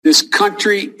This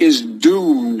country is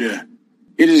doomed.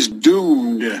 It is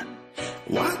doomed.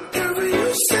 Whatever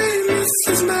you say,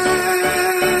 Mrs.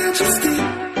 Majesty.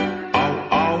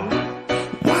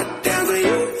 Whatever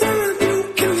you want,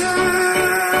 you can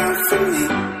have from me.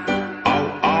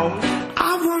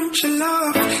 I want your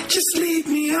love, just lead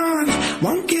me on.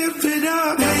 Won't give it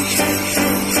up. Hey, hey,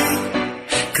 hey,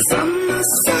 hey. 'Cause I'm a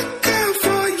sucker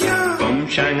for you. Boom,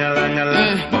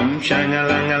 shang-a-lang-a-lang. Boom,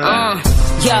 shang-a-lang-a-lang.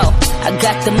 Yo, I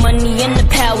got the money and the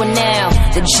power now.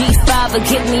 The G5 will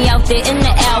get me out there in the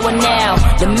hour now.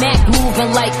 The Mac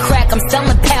moving like crack, I'm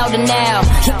selling powder now.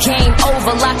 He came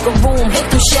over, locker room, hit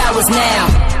the showers now.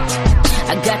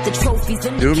 I got the trophies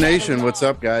in the Doom Nation, what's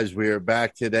up, guys? We are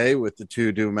back today with the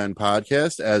Two Doom Men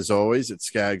podcast. As always, it's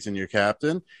Skaggs and your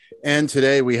captain. And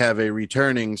today we have a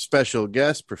returning special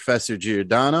guest, Professor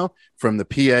Giordano from the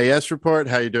PAS Report.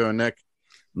 How you doing, Nick?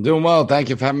 I'm doing well. Thank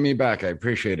you for having me back. I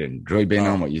appreciate it. Enjoy being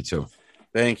on with you too.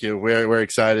 Thank you. We're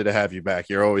excited to have you back.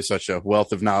 You're always such a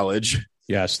wealth of knowledge.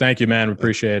 Yes, thank you, man. We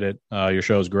appreciate it. Your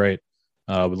show is great.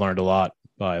 We learned a lot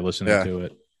by listening to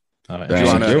it.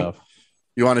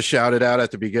 You want to shout it out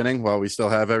at the beginning while we still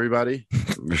have everybody?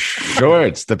 Sure.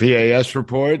 It's the PAS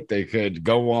Report. They could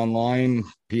go online,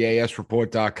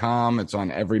 pasreport.com. It's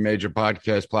on every major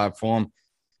podcast platform,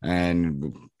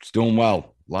 and it's doing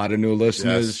well. A lot of new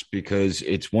listeners because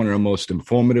it's one of the most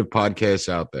informative podcasts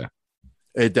out there.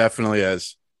 It definitely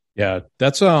is. Yeah,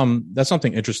 that's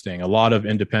something interesting. A lot of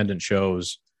independent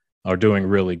shows are doing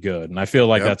really good, and I feel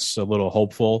like that's a little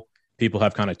hopeful. People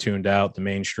have kind of tuned out the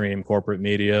mainstream corporate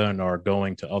media and are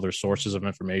going to other sources of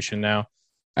information now.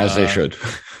 As they should.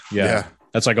 Yeah,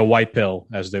 that's like a white pill,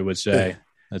 as they would say.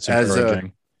 That's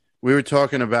encouraging. We were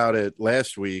talking about it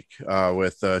last week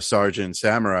with Sergeant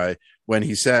Samurai when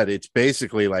he said it's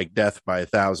basically like death by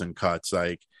 1,000 cuts.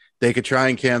 Like they could try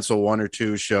and cancel one or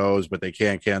two shows, but they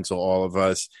can't cancel all of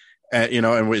us. And,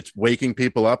 and it's waking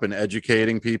people up and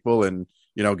educating people and,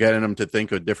 getting them to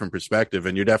think a different perspective.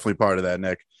 And you're definitely part of that,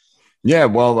 Nick. Yeah,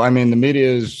 well, I mean, the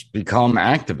media has become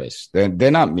activists. They're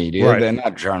not media. Right. They're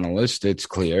not journalists. It's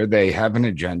clear. They have an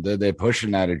agenda. They're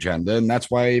pushing that agenda. And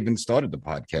that's why I even started the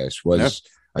podcast was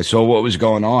I saw what was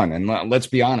going on. And let's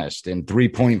be honest, in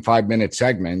 3.5-minute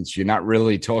segments, you're not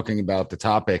really talking about the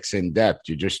topics in depth.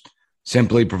 You're just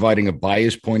simply providing a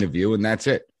biased point of view, and that's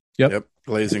it. Yep.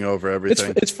 Glazing over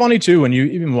everything. It's funny, too, when you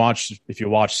even if you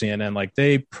watch CNN, like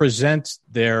they present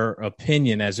their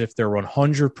opinion as if they're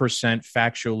 100%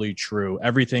 factually true.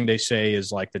 Everything they say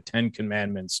is like the 10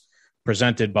 Commandments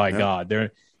presented by God.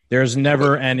 There's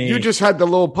never any. You just had the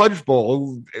little Pudge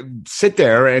Bowl sit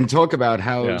there and talk about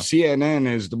how CNN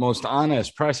is the most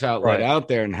honest press outlet out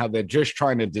there and how they're just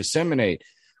trying to disseminate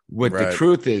what the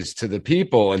truth is to the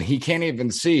people. And he can't even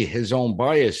see his own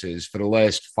biases for the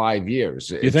last 5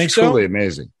 years. You think so? It's truly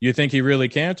amazing. You think he really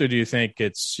can't, or do you think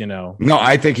it's, No,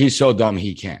 I think he's so dumb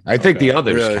he can't. I think the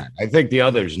others can. I think the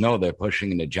others know they're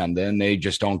pushing an agenda and they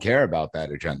just don't care about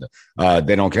that agenda.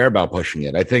 They don't care about pushing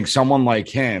it. I think someone like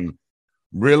him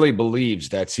really believes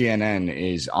that CNN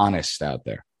is honest out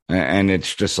there. And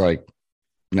it's just like,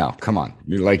 no, come on.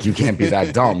 You can't be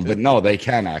that dumb. But no, they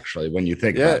can actually when you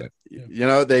think about it.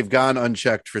 They've gone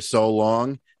unchecked for so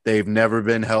long. They've never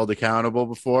been held accountable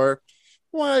before.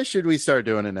 Why should we start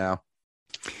doing it now?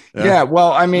 Yeah,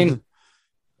 well, I mean,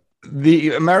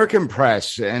 the American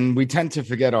press, and we tend to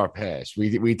forget our past.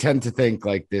 We tend to think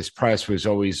like this press was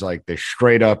always like the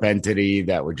straight up entity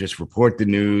that would just report the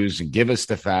news and give us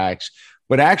the facts.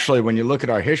 But actually, when you look at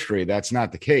our history, that's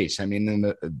not the case. I mean,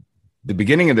 in the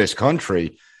beginning of this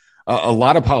country, a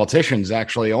lot of politicians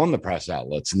actually own the press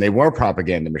outlets, and they were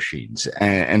propaganda machines.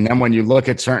 And then when you look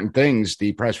at certain things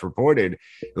the press reported,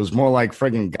 it was more like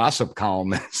frigging gossip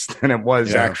columnists than it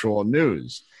was actual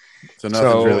news. So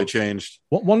nothing's really changed.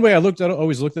 One way I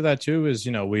always looked at that too is,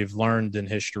 we've learned in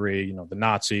history, the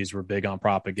Nazis were big on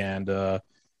propaganda.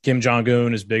 Kim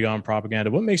Jong-un is big on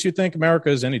propaganda. What makes you think America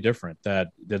is any different, that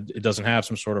it doesn't have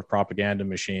some sort of propaganda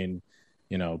machine,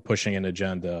 pushing an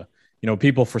agenda?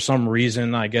 People for some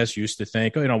reason, I guess, used to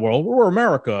think, well, we're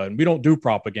America and we don't do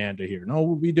propaganda here. No,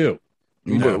 we do.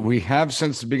 We have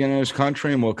since the beginning of this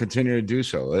country, and we'll continue to do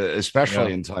so,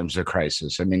 especially in times of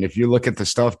crisis. I mean, if you look at the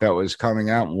stuff that was coming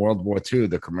out in World War II,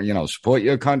 support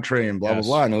your country and blah, blah,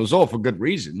 blah. And it was all for good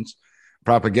reasons.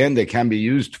 Propaganda can be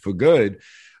used for good.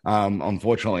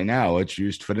 Unfortunately, now it's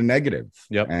used for the negative.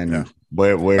 Yep. And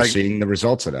we're seeing the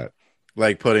results of that.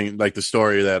 Like putting the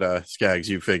story that Skaggs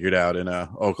you figured out in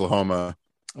Oklahoma,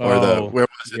 or where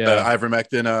was it? The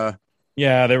ivermectin.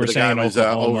 They were saying was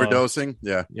overdosing.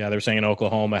 Yeah, they were saying in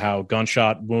Oklahoma how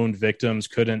gunshot wound victims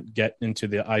couldn't get into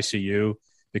the ICU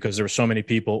because there were so many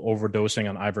people overdosing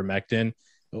on ivermectin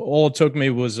All it took me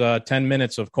was 10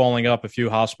 minutes of calling up a few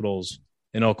hospitals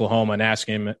in Oklahoma and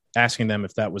asking them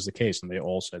if that was the case, and they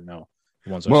all said no.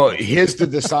 Well, here's the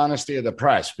dishonesty of the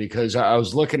press, because I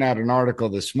was looking at an article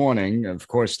this morning. Of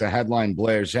course, the headline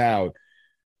blares out: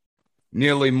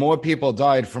 nearly more people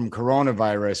died from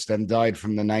coronavirus than died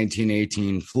from the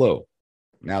 1918 flu.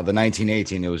 Now, the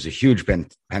 1918, it was a huge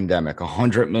pandemic.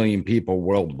 100 million people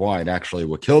worldwide actually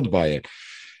were killed by it.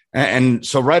 And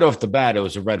so right off the bat, it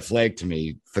was a red flag to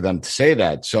me for them to say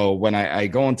that. So when I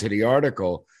go into the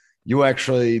article, you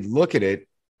actually look at it,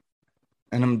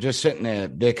 and I'm just sitting there.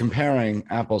 They're comparing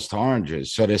apples to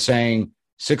oranges. So they're saying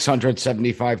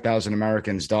 675,000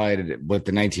 Americans died with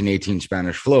the 1918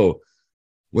 Spanish flu.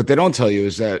 What they don't tell you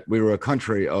is that we were a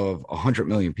country of 100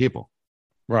 million people.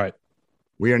 Right.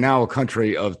 We are now a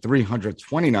country of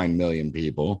 329 million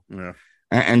people. Yeah.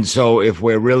 And so if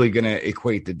we're really going to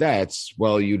equate the deaths,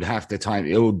 well, you'd have to time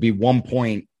it would be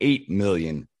 1.8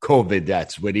 million COVID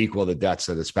deaths would equal the deaths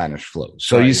of the Spanish flu.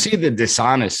 So You see the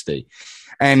dishonesty.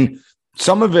 And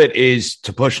some of it is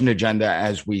to push an agenda,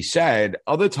 as we said.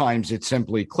 Other times it's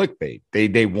simply clickbait.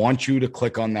 They want you to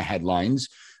click on the headlines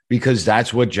because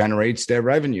that's what generates their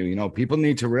revenue. You know, people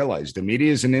need to realize the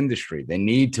media is an industry. They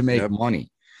need to make money.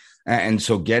 And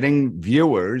so getting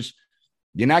viewers,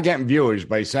 you're not getting viewers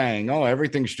by saying, oh,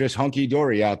 everything's just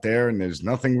hunky-dory out there and there's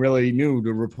nothing really new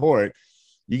to report.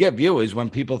 You get viewers when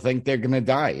people think they're going to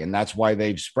die. And that's why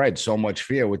they've spread so much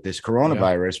fear with this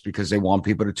coronavirus, because they want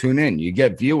people to tune in. You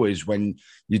get viewers when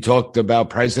you talked about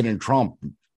President Trump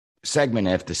segment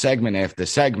after segment after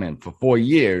segment for 4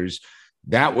 years.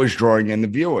 That was drawing in the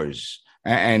viewers.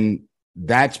 And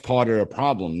that's part of the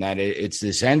problem, that it's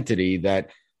this entity that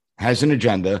has an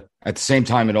agenda. At the same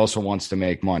time, it also wants to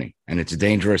make money. And it's a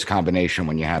dangerous combination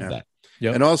when you have that.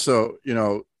 Yep. And also, you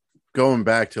know, going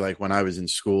back to like when I was in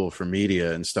school for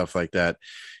media and stuff like that,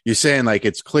 you're saying like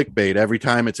it's clickbait. Every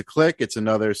time it's a click, it's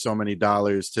another so many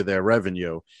dollars to their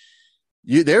revenue.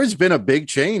 There's been a big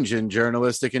change in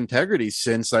journalistic integrity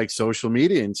since like social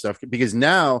media and stuff, because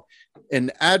now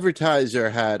an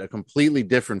advertiser had a completely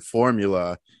different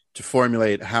formula to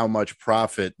formulate how much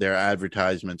profit their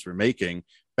advertisements were making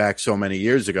back so many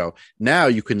years ago. Now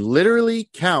you can literally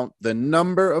count the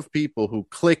number of people who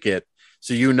click it,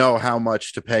 so you know how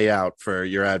much to pay out for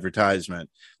your advertisement.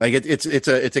 Like it's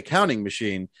a counting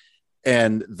machine.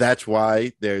 And that's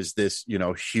why there's this, you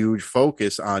know, huge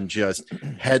focus on just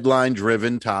headline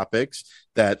driven topics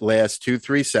that last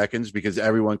 2-3 seconds because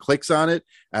everyone clicks on it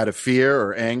out of fear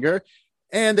or anger,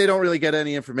 and they don't really get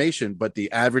any information, but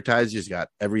the advertisers got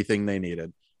everything they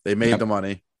needed. They made the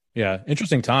money. Yeah.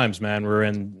 Interesting times, man. We're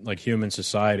in like human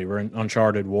society. We're in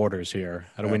uncharted waters here.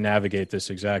 How do we navigate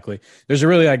this exactly? There's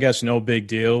really, I guess, no big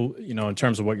deal, you know, in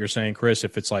terms of what you're saying, Chris,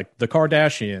 if it's like the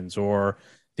Kardashians or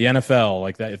the NFL,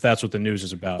 like that, if that's what the news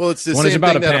is about. Well, it's the when same it's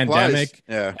about thing a that pandemic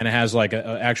applies. and it has like an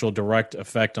actual direct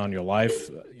effect on your life,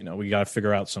 you know, we got to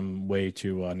figure out some way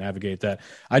to navigate that.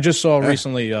 I just saw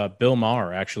recently Bill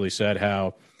Maher actually said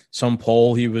how some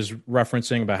poll he was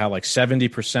referencing about how like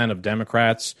 70% of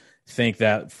Democrats think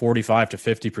that 45 to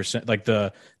 50%, like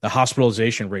the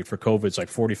hospitalization rate for COVID is like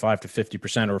 45 to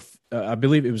 50%, or I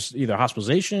believe it was either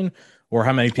hospitalization or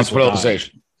how many people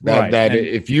hospitalization. Right. That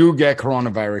if you get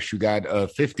coronavirus, you got a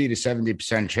 50 to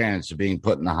 70% chance of being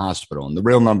put in the hospital. And the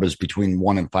real number is between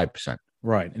 1% and 5%.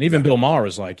 Right. And even Bill Maher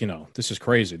is like, you know, this is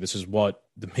crazy. This is what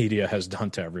the media has done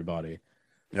to everybody.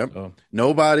 Yep. So.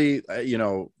 Nobody, you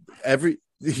know,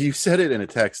 you said it in a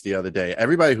text the other day.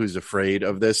 Everybody who's afraid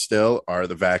of this still are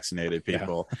the vaccinated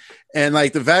people. Yeah. And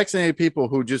like the vaccinated people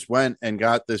who just went and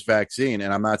got this vaccine,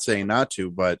 and I'm not saying not to,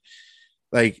 but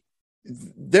like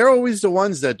they're always the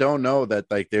ones that don't know that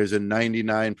like there's a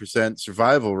 99%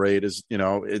 survival rate, is, you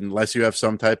know, unless you have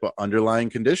some type of underlying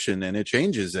condition, and it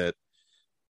changes it.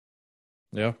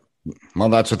 Yeah. Well,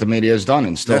 that's what the media has done,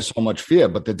 instill so much fear.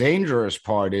 But the dangerous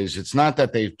part is it's not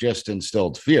that they've just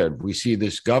instilled fear. We see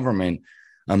this government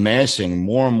amassing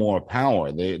more and more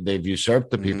power. They've usurped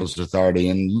the people's authority,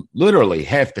 and literally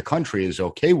half the country is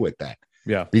okay with that.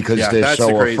 Yeah. Because they're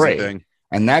so afraid. Thing.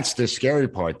 And that's the scary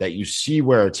part, that you see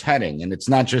where it's heading. And it's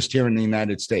not just here in the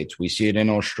United States. We see it in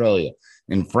Australia,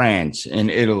 in France, in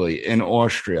Italy, in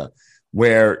Austria,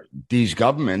 where these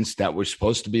governments that were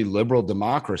supposed to be liberal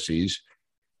democracies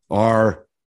are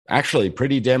actually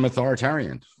pretty damn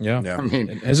authoritarian. Yeah. I mean,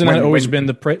 hasn't that always been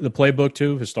the playbook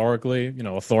too, historically? You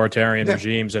know, authoritarian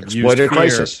regimes have used fear.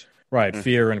 Crisis. Right,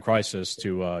 fear and crisis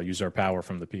to use our power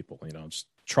from the people. It's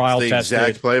trial the tested,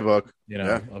 exact playbook.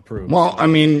 Approved. Well, I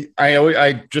mean,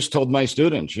 I just told my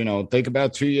students, think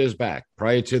about 2 years back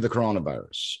prior to the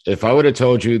coronavirus. If I would have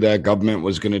told you that government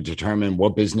was going to determine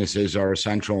what businesses are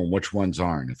essential and which ones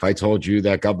aren't, if I told you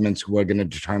that governments were going to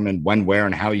determine when, where,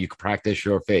 and how you could practice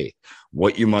your faith,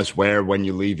 what you must wear when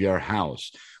you leave your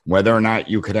house, whether or not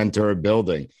you could enter a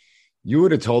building, you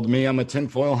would have told me I'm a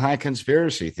tinfoil hat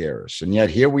conspiracy theorist. And yet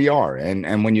here we are.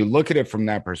 And when you look at it from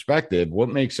that perspective, what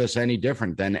makes us any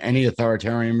different than any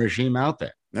authoritarian regime out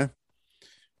there? Yeah.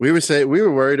 We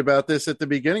were worried about this at the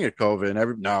beginning of COVID.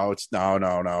 And no,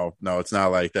 it's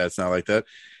not like that. It's not like that.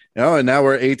 And now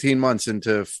we're 18 months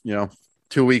into,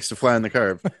 2 weeks to flatten the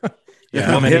curve.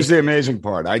 Yeah. Here's the amazing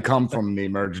part. I come from the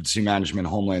emergency management,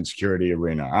 homeland security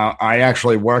arena. I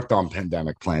actually worked on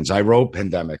pandemic plans. I wrote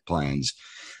pandemic plans.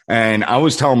 And I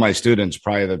was telling my students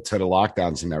prior to the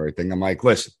lockdowns and everything, I'm like,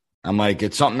 listen,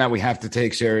 it's something that we have to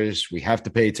take serious. We have to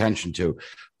pay attention to.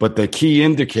 But the key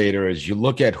indicator is you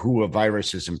look at who a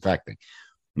virus is infecting.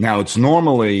 Now, it's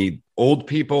normally old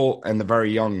people and the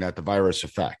very young that the virus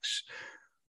affects.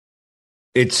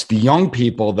 It's the young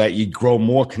people that you grow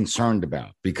more concerned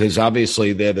about because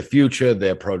obviously they're the future,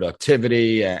 their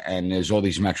productivity, and there's all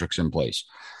these metrics in place.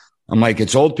 I'm like,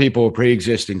 it's old people with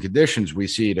pre-existing conditions we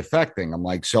see it affecting. I'm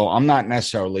like, so I'm not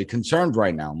necessarily concerned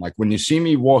right now. I'm like, when you see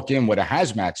me walk in with a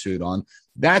hazmat suit on,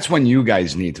 that's when you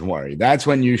guys need to worry. That's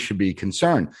when you should be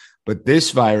concerned. But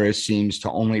this virus seems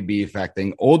to only be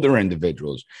affecting older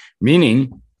individuals,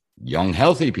 meaning young,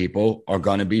 healthy people are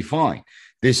going to be fine.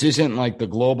 This isn't like the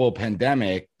global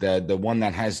pandemic, the one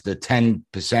that has the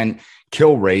 10%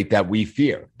 kill rate that we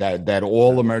fear, that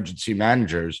all emergency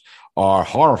managers are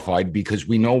horrified because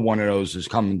we know one of those is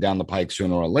coming down the pike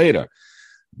sooner or later.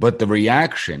 But the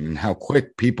reaction and how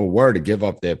quick people were to give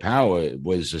up their power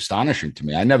was astonishing to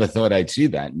me. I never thought I'd see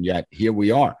that. And yet here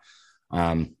we are,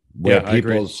 where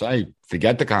people say,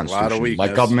 forget the Constitution,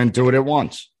 let government do it at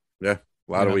once. Yeah.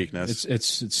 A lot of weakness.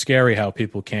 It's scary how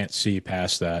people can't see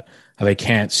past that, how they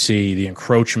can't see the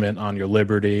encroachment on your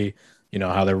liberty,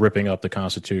 how they're ripping up the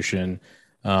Constitution.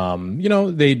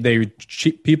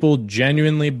 People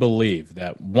genuinely believe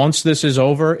that once this is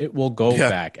over, it will go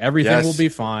back. Everything will be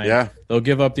fine. Yeah. They'll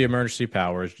give up the emergency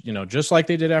powers, just like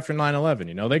they did after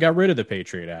 9/11. They got rid of the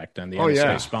Patriot Act and the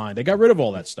NSA spine. They got rid of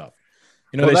all that stuff.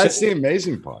 That's the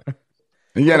amazing part.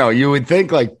 You would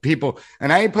think like people,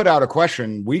 and I put out a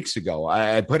question weeks ago.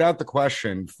 I put out the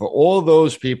question for all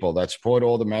those people that support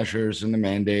all the measures and the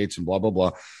mandates and blah, blah,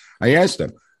 blah. I asked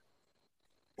them,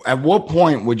 at what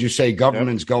point would you say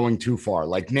government's going too far?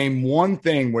 Like name one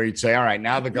thing where you'd say, all right,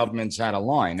 now the government's out of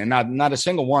line. And not a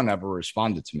single one ever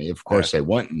responded to me. Of course they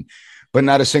wouldn't, but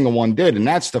not a single one did. And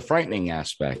that's the frightening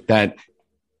aspect, that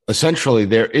essentially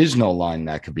there is no line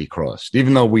that could be crossed,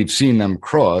 even though we've seen them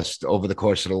crossed over the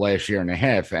course of the last year and a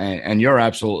half. And you're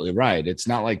absolutely right. It's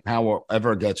not like power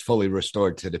ever gets fully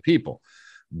restored to the people.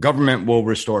 Government will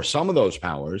restore some of those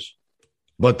powers,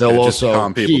 but they'll also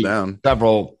calm people down.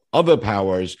 Several other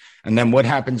powers. And then what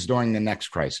happens during the next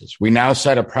crisis? We now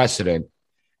set a precedent.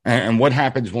 And what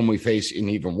happens when we face an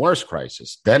even worse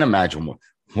crisis? Then imagine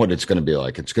what it's going to be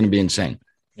like. It's going to be insane.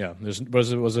 Yeah,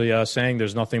 was a saying,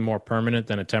 there's nothing more permanent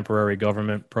than a temporary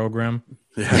government program.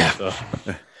 Yeah. So,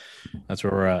 that's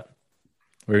where we're at.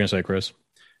 What were you going to say, Chris?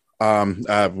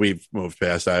 We've moved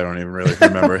past. I don't even really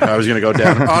remember. I was going to go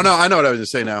down. Oh, no, I know what I was going to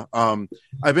say now.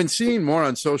 I've been seeing more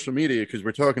on social media because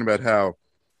we're talking about how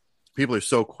people are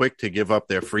so quick to give up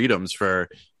their freedoms for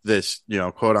this,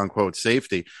 quote unquote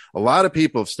safety. A lot of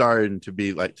people have started to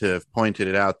be like to have pointed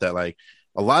it out that like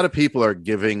a lot of people are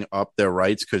giving up their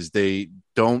rights because they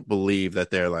don't believe that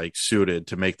they're like suited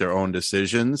to make their own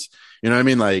decisions. You know what I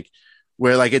mean? Like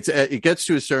where like it gets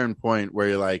to a certain point where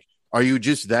you're like, are you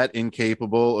just that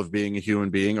incapable of being a human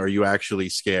being? Or are you actually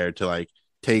scared to like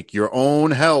take your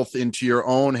own health into your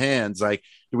own hands? Like,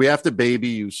 do we have to baby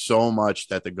you so much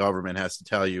that the government has to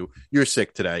tell you you're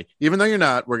sick today? Even though you're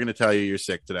not, we're going to tell you you're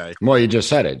sick today. Well, you just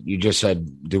said it. You just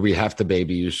said, do we have to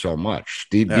baby you so much?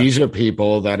 These are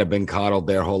people that have been coddled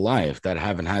their whole life, that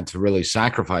haven't had to really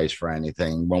sacrifice for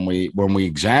anything. When we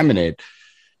examine it,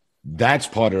 that's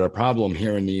part of the problem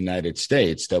here in the United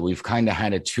States, that we've kind of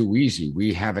had it too easy.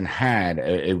 We haven't had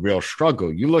a real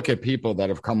struggle. You look at people that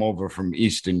have come over from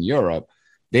Eastern Europe,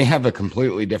 they have a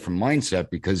completely different mindset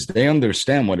because they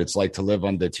understand what it's like to live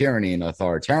under tyranny and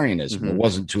authoritarianism. Mm-hmm. It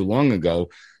wasn't too long ago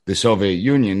the Soviet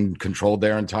Union controlled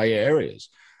their entire areas.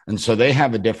 And so they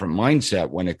have a different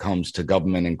mindset when it comes to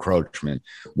government encroachment.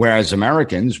 Whereas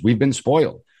Americans, we've been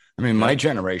spoiled. I mean, my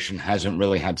generation hasn't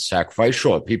really had to sacrifice.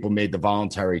 Sure, people made the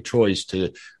voluntary choice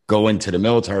to go into the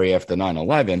military after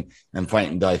 9/11 and fight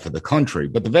and die for the country.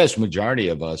 But the vast majority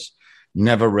of us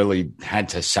never really had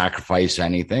to sacrifice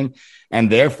anything. And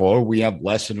therefore, we have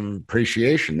less of an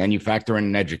appreciation. Then you factor in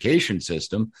an education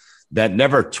system that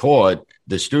never taught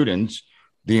the students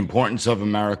the importance of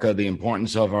America, the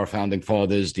importance of our founding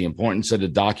fathers, the importance of the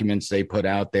documents they put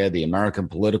out there, the American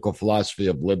political philosophy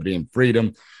of liberty and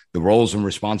freedom, the roles and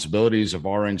responsibilities of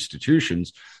our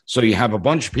institutions. So you have a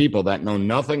bunch of people that know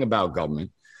nothing about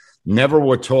government, never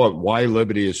were taught why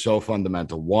liberty is so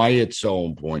fundamental, why it's so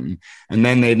important, and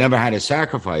then they never had to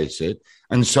sacrifice it.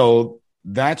 And so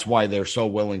that's why they're so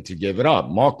willing to give it up.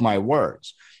 Mark my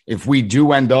words. If we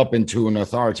do end up into an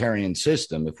authoritarian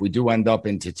system, if we do end up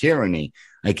into tyranny,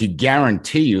 I could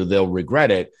guarantee you they'll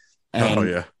regret it.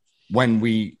 And when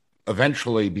we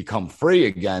eventually become free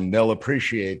again, they'll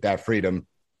appreciate that freedom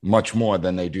much more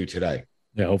than they do today.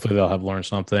 Yeah, hopefully they'll have learned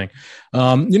something.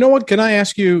 You know what? Can I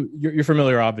ask you? You're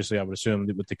familiar, obviously, I would assume,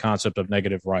 with the concept of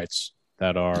negative rights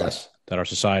that our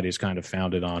society is kind of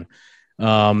founded on.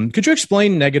 Could you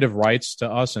explain negative rights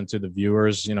to us and to the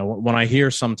viewers? You know, when I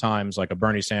hear sometimes like a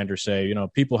Bernie Sanders say, you know,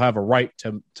 people have a right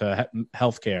to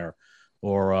health care,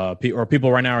 or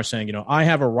people right now are saying, you know, I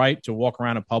have a right to walk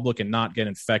around in public and not get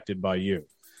infected by you.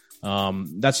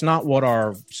 That's not what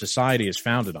our society is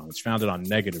founded on. It's founded on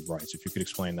negative rights. If you could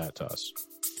explain that to us.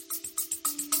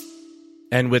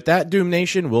 And with that, Doom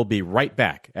Nation, we'll be right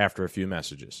back after a few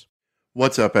messages.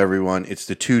 What's up, everyone? It's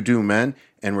the Two Doom Men,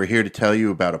 and we're here to tell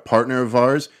you about a partner of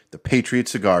ours, the Patriot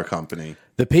Cigar Company.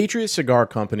 The Patriot Cigar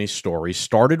Company's story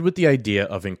started with the idea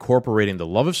of incorporating the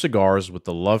love of cigars with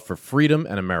the love for freedom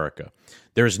and America.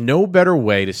 There is no better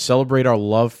way to celebrate our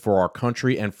love for our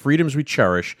country and freedoms we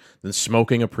cherish than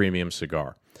smoking a premium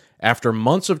cigar. After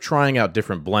months of trying out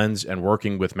different blends and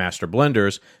working with master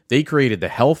blenders, they created the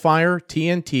Hellfire,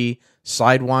 TNT,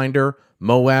 Sidewinder,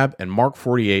 Moab, and Mark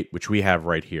 48, which we have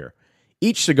right here.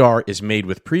 Each cigar is made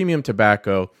with premium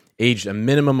tobacco, aged a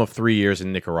minimum of 3 years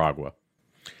in Nicaragua.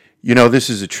 You know, this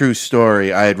is a true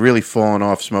story. I had really fallen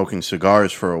off smoking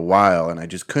cigars for a while, and I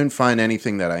just couldn't find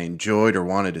anything that I enjoyed or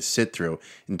wanted to sit through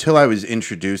until I was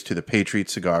introduced to the Patriot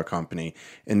Cigar Company,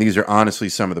 and these are honestly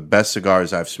some of the best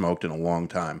cigars I've smoked in a long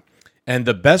time. And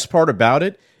the best part about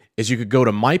it is you could go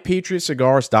to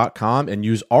mypatriotcigars.com and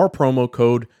use our promo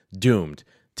code DOOMED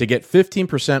to get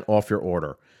 15% off your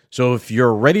order. So if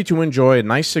you're ready to enjoy a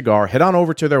nice cigar, head on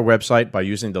over to their website by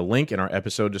using the link in our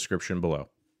episode description below.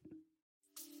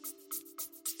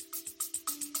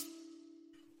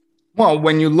 Well,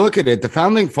 when you look at it, the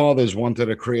founding fathers wanted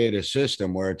to create a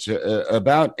system where it's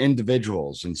about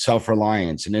individuals and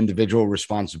self-reliance and individual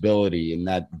responsibility, and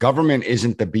that government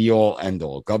isn't the be-all,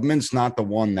 end-all. Government's not the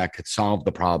one that could solve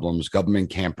the problems. Government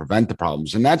can't prevent the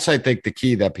problems. And that's, I think, the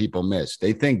key that people miss.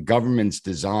 They think government's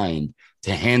designed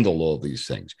to handle all these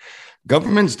things.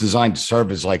 Government's designed to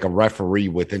serve as like a referee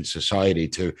within society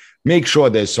to make sure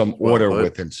there's some order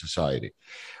within society,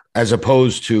 as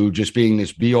opposed to just being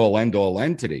this be-all, end-all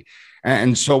entity.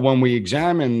 And so when we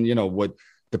examine, you know, what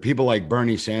the people like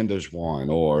Bernie Sanders want,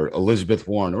 or Elizabeth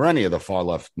Warren, or any of the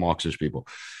far-left Marxist people,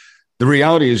 the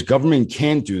reality is government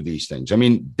can't do these things. I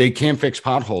mean, they can't fix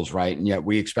potholes, right? And yet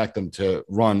we expect them to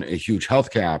run a huge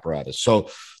healthcare apparatus. So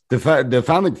the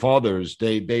founding fathers,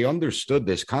 they understood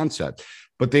this concept,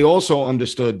 but they also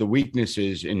understood the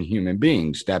weaknesses in human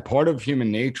beings. That part of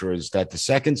human nature is that the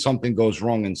second something goes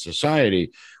wrong in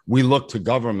society, we look to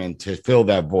government to fill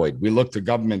that void. We look to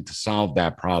government to solve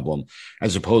that problem,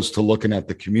 as opposed to looking at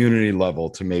the community level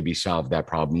to maybe solve that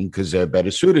problem because they're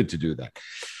better suited to do that.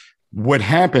 What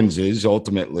happens is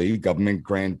ultimately government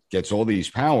gets all these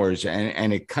powers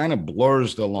and it kind of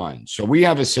blurs the line. So we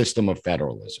have a system of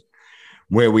federalism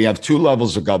where we have two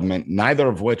levels of government, neither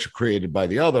of which are created by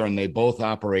the other, and they both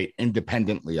operate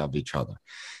independently of each other.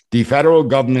 The federal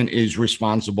government is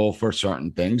responsible for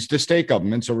certain things. The state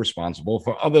governments are responsible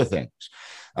for other things.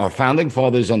 Our founding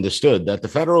fathers understood that the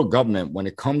federal government, when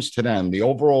it comes to them, the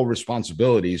overall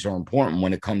responsibilities are important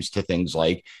when it comes to things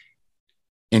like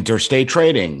interstate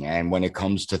trading, and when it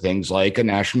comes to things like a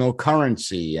national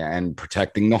currency and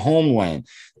protecting the homeland,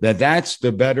 that's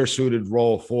the better suited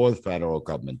role for the federal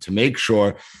government to make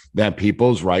sure that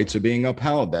people's rights are being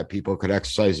upheld, that people could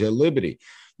exercise their liberty.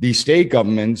 The state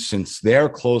governments, since they're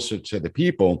closer to the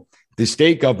people, the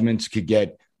state governments could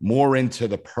get more into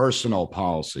the personal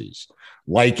policies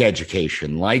like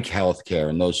education, like healthcare,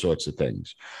 and those sorts of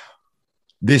things.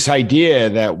 This idea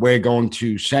that we're going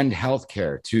to send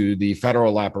healthcare to the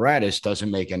federal apparatus doesn't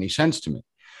make any sense to me.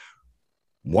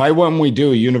 Why wouldn't we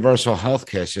do a universal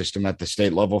healthcare system at the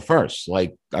state level first?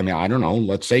 Like, I mean, I don't know,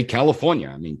 let's say California.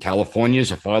 I mean, California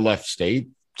is a far left state,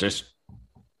 just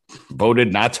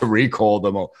voted not to recall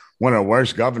them. One of the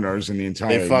worst governors in the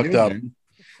entire They fucked up.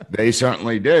 They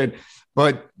certainly did.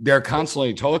 But they're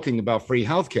constantly talking about free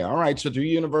healthcare. All right, so do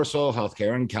universal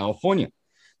healthcare in California.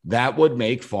 That would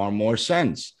make far more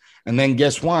sense. And then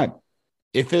guess what?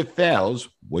 If it fails,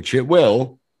 which it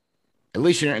will, at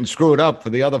least you didn't screw it up for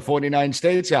the other 49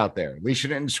 states out there. At least you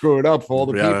didn't screw it up for all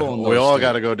the people in those We all states.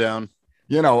 got to go down.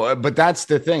 But that's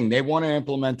the thing. They want to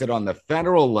implement it on the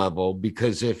federal level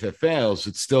because if it fails,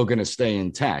 it's still going to stay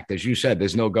intact. As you said,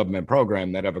 there's no government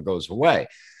program that ever goes away.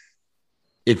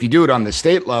 If you do it on the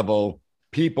state level,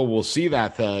 people will see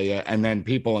that failure, and then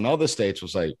people in other states will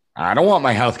say, I don't want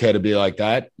my healthcare to be like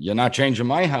that. You're not changing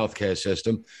my healthcare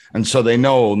system. And so they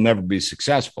know it will never be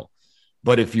successful.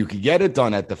 But if you could get it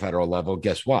done at the federal level,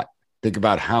 guess what? Think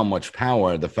about how much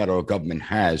power the federal government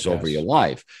has over your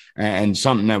life. And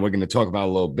something that we're going to talk about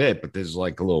a little bit, but this is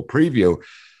like a little preview.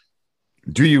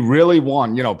 Do you really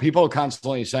want, people are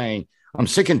constantly saying, I'm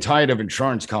sick and tired of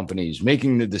insurance companies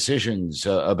making the decisions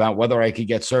about whether I could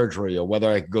get surgery or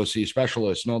whether I could go see a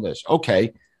specialist and all this.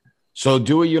 Okay, so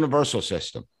do a universal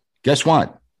system. Guess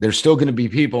what? There's still going to be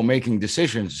people making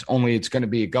decisions, only it's going to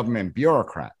be a government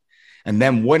bureaucrat. And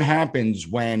then what happens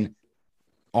when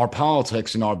our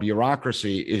politics and our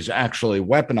bureaucracy is actually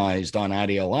weaponized on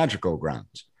ideological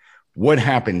grounds? What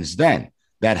happens then?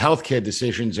 That healthcare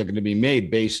decisions are going to be made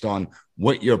based on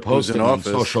what you're posting on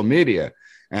social media.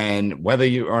 And whether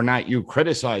you or not you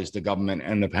criticize the government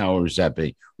and the powers that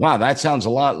be. Wow, that sounds a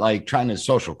lot like China's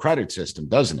social credit system,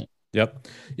 doesn't it? Yep.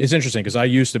 It's interesting because I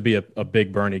used to be a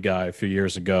big Bernie guy a few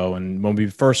years ago. And when we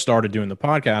first started doing the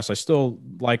podcast, I still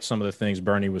liked some of the things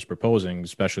Bernie was proposing,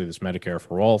 especially this Medicare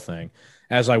for all thing.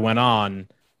 As I went on,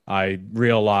 I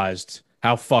realized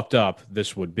how fucked up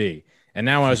this would be. And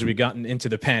now as we've gotten into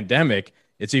the pandemic,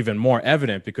 it's even more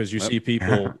evident because you see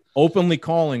people openly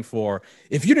calling for,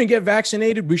 if you didn't get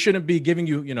vaccinated, we shouldn't be giving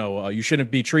you, you shouldn't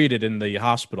be treated in the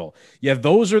hospital. Yeah,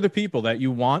 those are the people that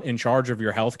you want in charge of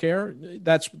your healthcare.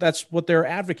 That's what they're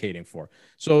advocating for.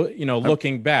 So,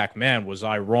 looking back, man, was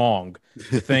I wrong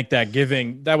to think that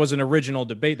that was an original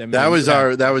debate. That was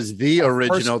the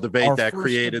original debate that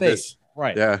created this.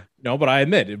 Right. Yeah. But I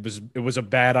admit it was a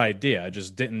bad idea. I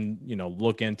just didn't,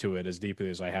 look into it as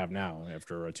deeply as I have now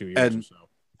after 2 years or so.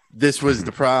 This was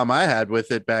the problem I had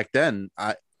with it back then.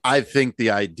 I think the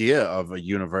idea of a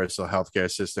universal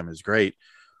healthcare system is great,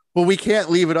 but we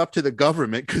can't leave it up to the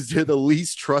government because they're the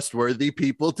least trustworthy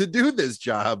people to do this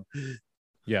job.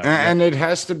 Yeah. And it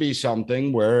has to be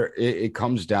something where it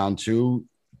comes down to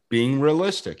being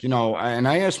realistic, and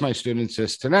I asked my students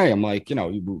this today. I'm like,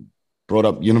 you brought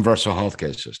up universal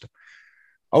healthcare system.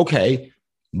 Okay.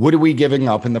 What are we giving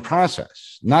up in the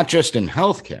process? Not just in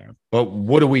healthcare, but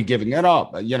what are we giving it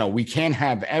up? We can't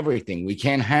have everything. We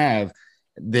can't have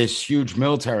this huge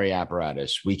military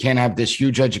apparatus. We can't have this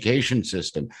huge education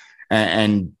system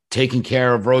and taking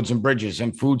care of roads and bridges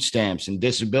and food stamps and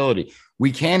disability.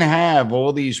 We can't have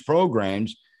all these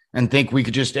programs and think we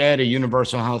could just add a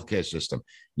universal healthcare system,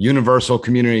 universal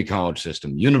community college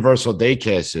system, universal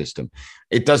daycare system.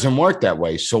 It doesn't work that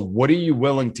way. So what are you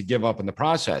willing to give up in the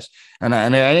process? And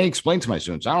I explain to my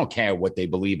students, I don't care what they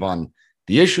believe on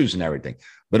the issues and everything,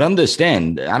 but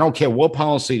understand, I don't care what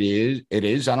policy it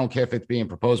is. I don't care if it's being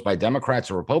proposed by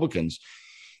Democrats or Republicans.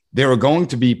 There are going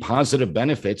to be positive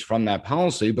benefits from that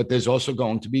policy, but there's also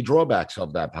going to be drawbacks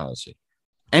of that policy.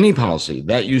 Any policy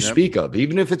that you speak of,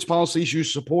 even if it's policies you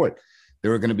support,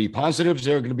 there are going to be positives,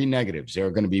 there are going to be negatives, there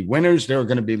are going to be winners, there are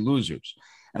going to be losers.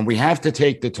 And we have to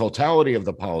take the totality of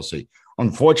the policy.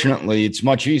 Unfortunately, it's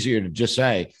much easier to just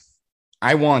say,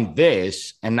 I want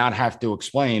this and not have to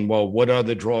explain, well, what are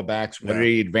the drawbacks, what are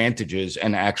the advantages,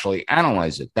 and actually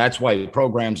analyze it. That's why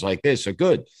programs like this are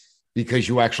good, because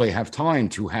you actually have time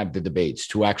to have the debates,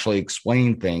 to actually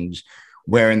explain things,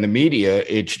 where in the media,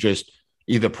 it's just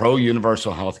either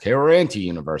pro-universal healthcare or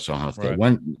anti-universal healthcare. Right.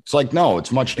 When it's like, no,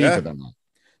 it's much deeper than that.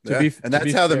 And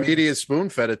that's how the media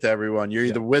spoon-fed it to everyone. You're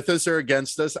either with us or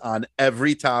against us on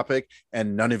every topic,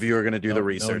 and none of you are going to do the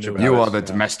research about it. You are the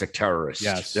domestic terrorists.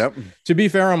 Yes. Yep. To be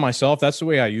fair on myself, that's the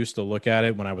way I used to look at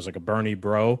it when I was like a Bernie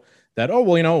bro. That,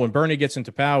 when Bernie gets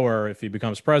into power, if he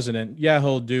becomes president,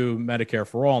 he'll do Medicare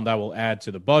for all, and that will add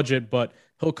to the budget, but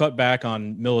he'll cut back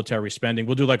on military spending.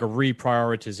 We'll do like a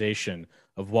reprioritization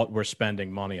of what we're spending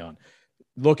money on.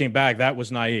 Looking back, that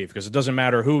was naive because it doesn't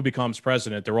matter who becomes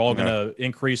president. They're all going to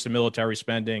increase the military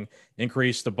spending,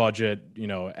 increase the budget,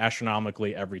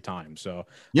 astronomically every time. So,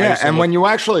 and when you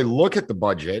actually look at the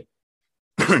budget,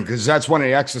 because that's one of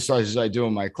the exercises I do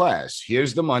in my class,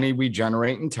 here's the money we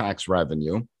generate in tax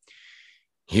revenue.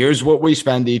 Here's what we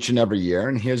spend each and every year.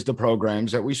 And here's the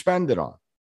programs that we spend it on.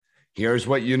 Here's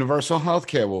what universal health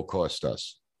care will cost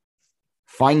us.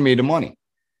 Find me the money.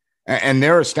 And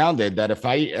they're astounded that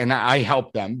I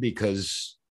help them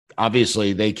because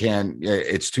obviously they can't,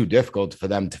 it's too difficult for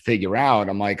them to figure out.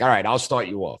 I'm like, all right, I'll start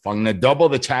you off. I'm going to double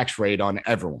the tax rate on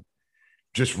everyone.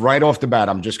 Just right off the bat,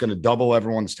 I'm just going to double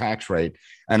everyone's tax rate.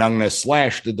 And I'm going to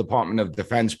slash the Department of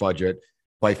Defense budget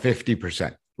by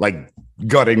 50%, like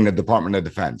gutting the Department of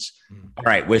Defense. All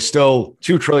right, we're still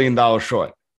 $2 trillion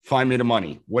short. Find me the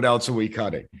money. What else are we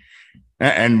cutting?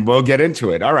 And we'll get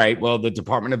into it. All right, well, the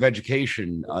Department of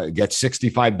Education gets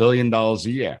 $65 billion a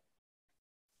year.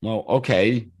 Well,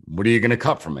 okay, what are you going to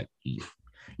cut from it?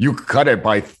 You cut it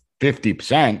by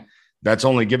 50%. That's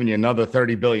only giving you another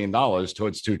 $30 billion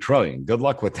towards $2 trillion. Good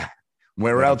luck with that.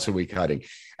 Where else are we cutting?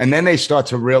 And then they start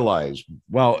to realize,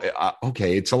 well,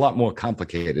 okay, it's a lot more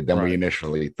complicated than we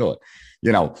initially thought.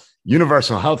 You know,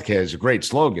 universal healthcare is a great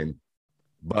slogan,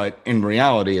 but in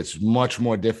reality, it's much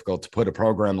more difficult to put a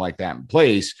program like that in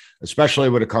place, especially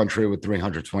with a country with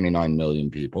 329 million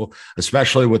people,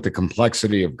 especially with the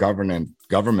complexity of government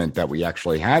that we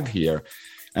actually have here.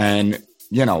 And,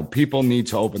 you know, people need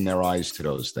to open their eyes to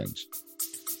those things.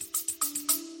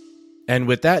 And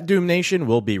with that, Doom Nation,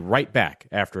 we'll be right back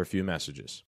after a few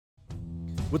messages.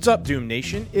 What's up, Doom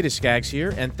Nation? It is Skags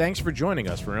here, and thanks for joining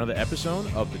us for another episode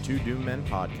of the Two Doom Men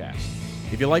podcast.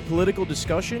 If you like political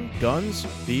discussion, guns,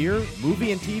 beer,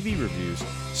 movie, and TV reviews,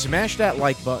 smash that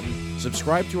like button,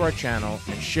 subscribe to our channel,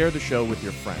 and share the show with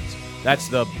your friends. That's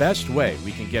the best way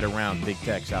we can get around Big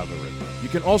Tech's algorithm. You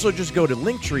can also just go to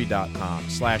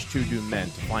linktree.com/2doommen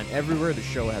to find everywhere the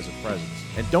show has a presence.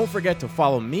 And don't forget to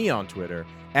follow me on Twitter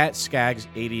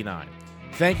 @Skags89.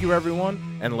 Thank you,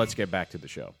 everyone, and let's get back to the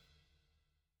show.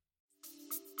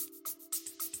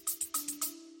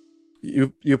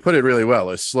 You put it really well,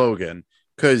 a slogan,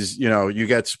 because, you know, you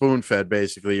get spoon-fed,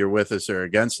 basically, you're with us or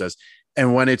against us.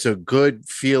 And when it's a good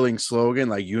feeling slogan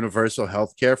like universal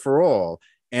health care for all,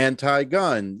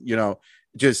 anti-gun, you know,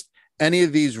 just any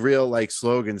of these real like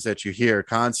slogans that you hear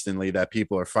constantly that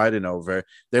people are fighting over,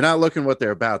 they're not looking what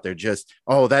they're about. They're just,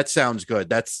 oh, that sounds good.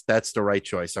 That's the right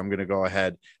choice. I'm going to go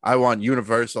ahead. I want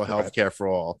universal health care for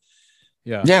all.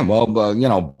 Yeah. Yeah. Well, you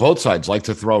know, both sides like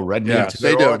to throw red meat to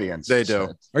their audience. They do.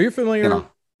 Are you familiar,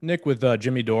 Nick, with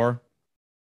Jimmy Dore?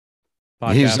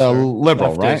 Podcaster, he's a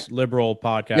liberal, right? Liberal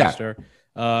podcaster.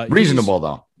 Yeah. Reasonable,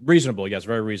 though. Reasonable. Yes.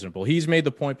 Very reasonable. He's made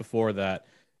the point before that,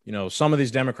 you know, some of these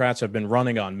Democrats have been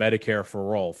running on Medicare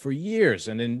for all for years,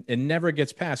 and it never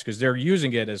gets passed because they're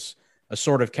using it as a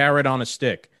sort of carrot on a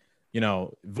stick. You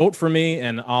know, vote for me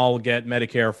and I'll get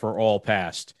Medicare for all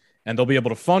passed. And they'll be able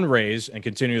to fundraise and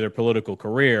continue their political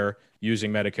career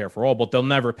using Medicare for all, but they'll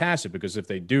never pass it because if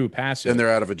they do pass it, then they're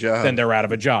out of a job. Then they're out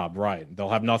of a job, right? They'll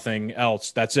have nothing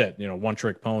else. That's it, you know, one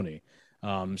trick pony.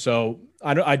 So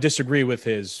I disagree with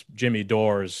his Jimmy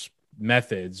Dore's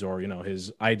methods or, you know,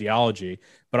 his ideology,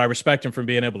 but I respect him for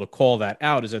being able to call that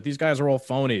out. Is that these guys are all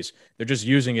phonies? They're just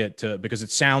using it because it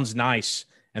sounds nice.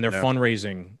 And they're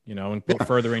fundraising, you know, and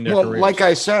furthering their careers. Like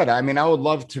I said, I mean, I would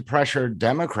love to pressure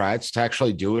Democrats to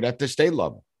actually do it at the state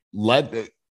level.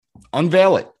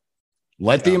 Unveil it.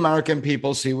 Let the American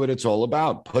people see what it's all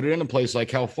about. Put it in a place like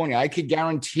California. I could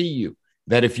guarantee you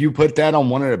that if you put that on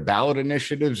one of the ballot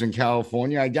initiatives in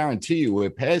California, I guarantee you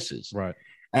it passes. Right.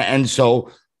 And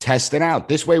so test it out.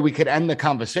 This way we could end the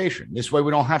conversation. This way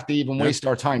we don't have to even waste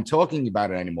our time talking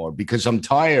about it anymore, because I'm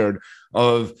tired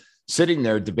of sitting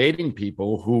there debating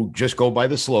people who just go by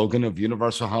the slogan of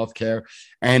universal health care,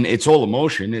 and it's all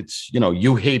emotion. It's, you know,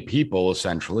 you hate people,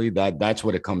 essentially. That's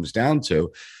what it comes down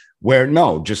to, where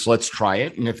no, just let's try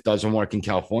it. And if it doesn't work in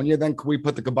California, then can we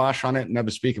put the kibosh on it and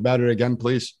never speak about it again,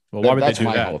 please? Well, why would that's they do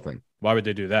my that? whole thing. Why would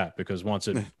they do that? Because once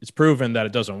it's proven that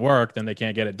it doesn't work, then they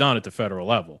can't get it done at the federal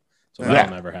level. So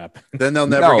that'll never happen. Then they'll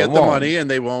never get the money,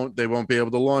 and they won't be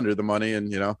able to launder the money,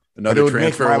 and, you know, another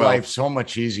transfer. It would make my life so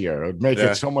much easier. It would make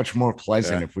it so much more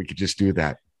pleasant if we could just do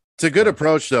that. It's a good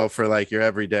approach, though, for like your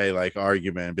everyday like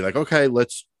argument, and be like, okay,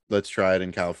 let's try it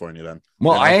in California then.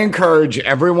 Well, I encourage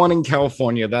everyone in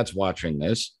California that's watching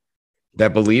this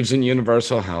that believes in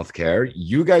universal health care.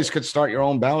 You guys could start your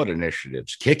own ballot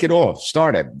initiatives. Kick it off.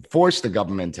 Start it. Force the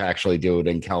government to actually do it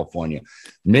in California.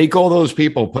 Make all those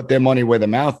people put their money where their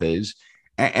mouth is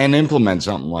and implement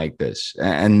something like this.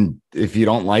 And if you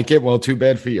don't like it, well, too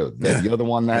bad for you. You're the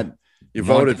one that you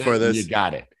voted for this. You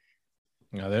got it.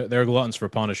 Yeah, they're gluttons for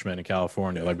punishment in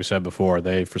California. Like we said before,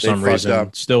 they for some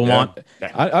reason still want.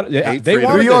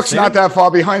 New York's not that far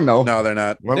behind, though. No, they're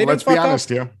not. Well, let's be honest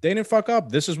here. They didn't fuck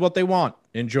up. This is what they want.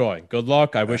 Enjoy. Good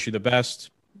luck. I wish you the best.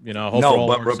 You know. No,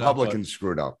 but Republicans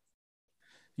screwed up.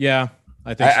 Yeah,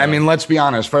 I think. I mean, let's be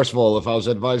honest. First of all, if I was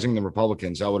advising the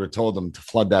Republicans, I would have told them to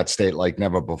flood that state like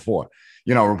never before.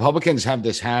 You know, Republicans have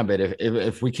this habit.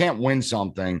 If we can't win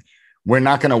something, we're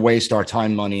not going to waste our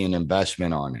time, money, and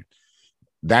investment on it.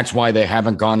 That's why they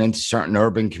haven't gone into certain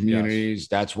urban communities. Yes.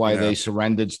 That's why they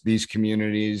surrendered these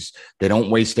communities. They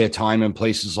don't waste their time in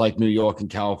places like New York and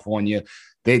California.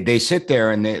 They sit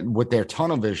there and with their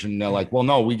tunnel vision, they're like, well,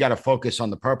 no, we got to focus on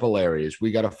the purple areas.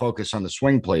 We got to focus on the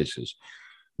swing places.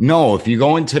 No, if you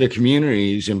go into the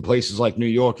communities in places like New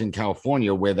York and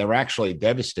California, where they're actually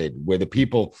devastated, where the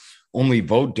people only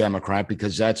vote Democrat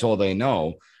because that's all they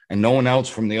know, and no one else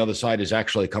from the other side is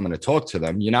actually coming to talk to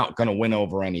them, you're not going to win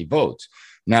over any votes.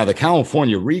 Now, the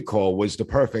California recall was the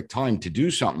perfect time to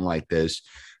do something like this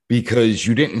because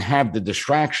you didn't have the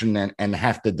distraction and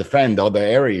have to defend other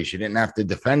areas. You didn't have to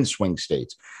defend swing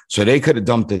states. So they could have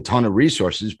dumped a ton of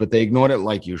resources, but they ignored it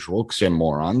like usual because they're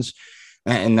morons.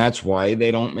 And that's why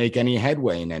they don't make any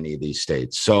headway in any of these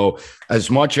states. So as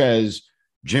much as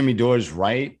Jimmy Dore's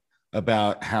right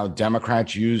about how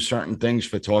Democrats use certain things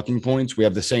for talking points, we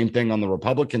have the same thing on the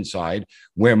Republican side,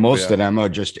 where most of them are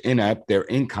just inept, they're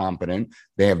incompetent,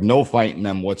 they have no fight in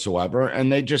them whatsoever,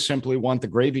 and they just simply want the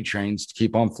gravy trains to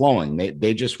keep on flowing.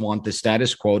 They just want the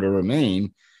status quo to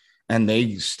remain, and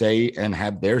they stay and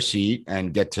have their seat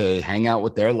and get to hang out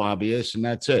with their lobbyists, and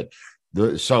that's it.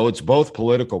 So it's both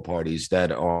political parties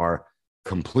that are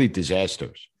complete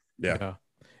disasters. Yeah.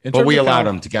 But we allowed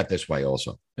them to get this way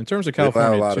also. In terms of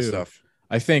California, a lot too, of stuff.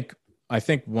 I think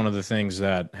one of the things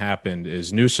that happened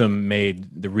is Newsom made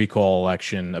the recall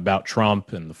election about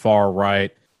Trump and the far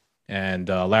right, and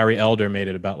Larry Elder made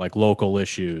it about like local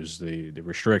issues, the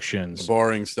restrictions,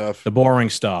 the boring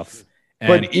stuff.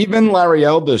 But even Larry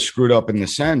Elder screwed up in the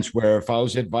sense where if I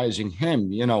was advising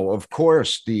him, you know, of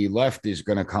course, the left is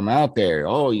going to come out there.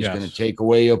 Oh, he's going to take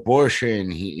away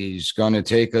abortion. He's going to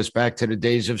take us back to the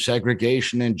days of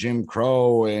segregation and Jim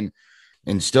Crow and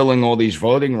instilling all these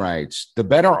voting rights. The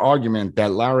better argument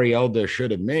that Larry Elder should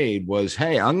have made was,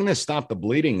 hey, I'm going to stop the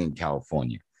bleeding in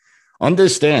California.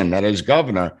 Understand that as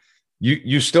governor,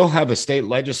 you still have a state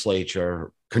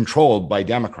legislature controlled by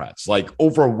Democrats, like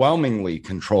overwhelmingly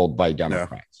controlled by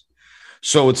Democrats.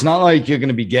 So it's not like you're going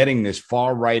to be getting this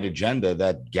far right agenda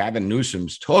that Gavin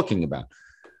Newsom's talking about.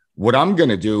 What I'm going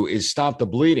to do is stop the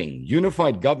bleeding.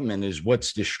 Unified government is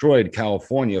what's destroyed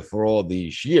California for all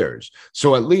these years.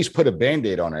 So at least put a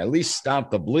Band-Aid on it, at least stop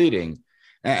the bleeding.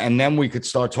 And then we could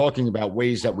start talking about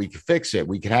ways that we could fix it.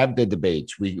 We could have the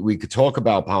debates. We could talk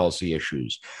about policy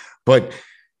issues. But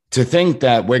to think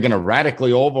that we're going to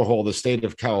radically overhaul the state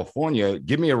of California,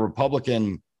 give me a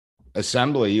Republican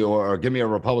assembly or give me a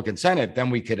Republican Senate, then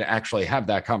we could actually have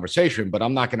that conversation. But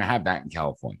I'm not going to have that in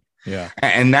California. Yeah.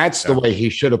 And that's the way he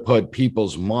should have put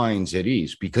people's minds at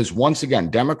ease. Because once again,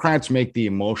 Democrats make the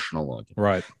emotional argument.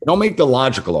 Right. They don't make the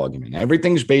logical argument.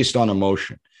 Everything's based on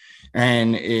emotion.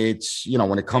 And it's, you know,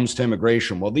 when it comes to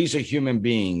immigration, well, these are human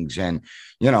beings and,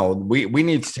 you know, we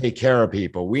need to take care of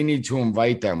people. We need to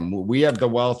invite them. We have the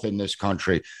wealth in this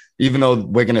country, even though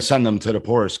we're going to send them to the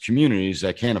poorest communities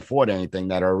that can't afford anything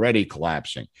that are already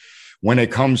collapsing. When it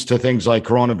comes to things like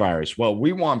coronavirus, well,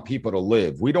 we want people to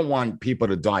live. We don't want people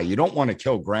to die. You don't want to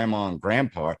kill grandma and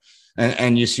grandpa.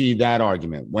 And you see that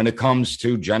argument when it comes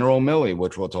to General Milley,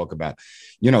 which we'll talk about.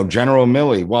 You know, General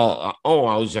Milley, well,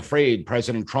 I was afraid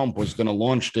President Trump was going to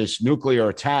launch this nuclear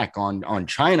attack on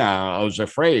China. I was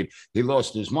afraid he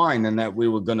lost his mind and that we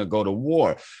were going to go to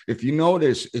war. If you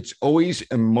notice, it's always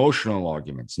emotional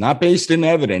arguments, not based in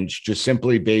evidence, just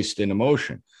simply based in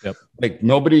emotion. Yep. Like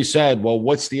nobody said, well,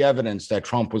 what's the evidence that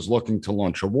Trump was looking to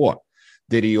launch a war?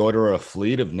 Did he order a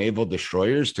fleet of naval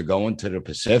destroyers to go into the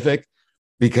Pacific?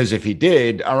 Because if he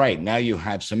did, all right, now you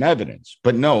have some evidence.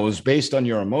 But no, it was based on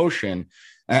your emotion.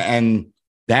 And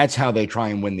that's how they try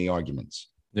and win the arguments.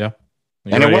 Yeah.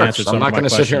 And it works. I'm not going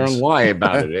to sit here and lie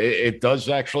about it. It does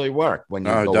actually work when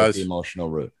you go with the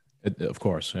emotional route. Of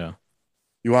course, yeah.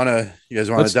 You guys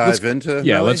want to dive into?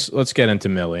 Yeah, Milley? let's get into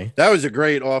Milley. That was a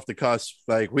great off the cusp.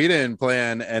 Like we didn't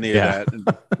plan any of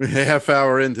that. Half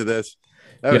hour into this.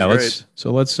 That was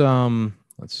great.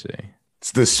 Let's see.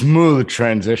 It's the smooth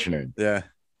transitioning. Yeah.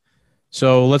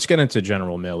 So let's get into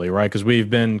General Milley, right? Because we've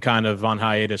been kind of on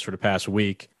hiatus for the past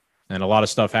week, and a lot of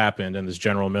stuff happened, and this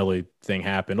General Milley thing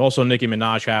happened. Also, Nicki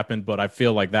Minaj happened, but I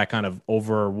feel like that kind of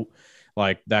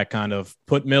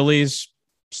put Milley's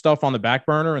stuff on the back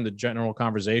burner in the general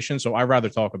conversation. So I'd rather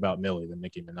talk about Milley than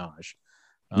Nicki Minaj.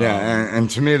 And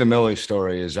to me, the Milley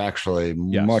story is actually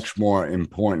much more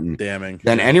important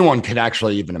than anyone could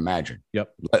actually even imagine.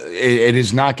 Yep. It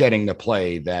is not getting the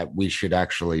play that we should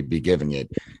actually be giving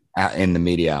it in the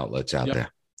media outlets out there.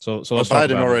 So well, let's talk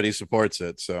Biden about already supports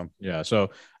it. So yeah.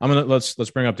 So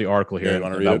let's bring up the article Yeah, here you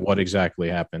wanna read about it? what exactly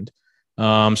happened.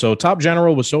 So top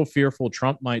general was so fearful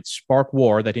Trump might spark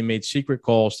war that he made secret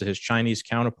calls to his Chinese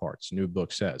counterparts. New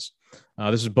book says.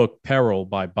 This is book Peril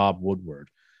by Bob Woodward.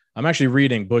 I'm actually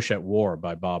reading Bush at War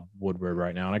by Bob Woodward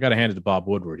right now, and I got to hand it to Bob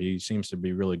Woodward. He seems to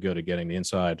be really good at getting the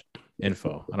inside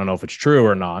info. I don't know if it's true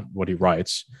or not what he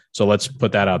writes, so let's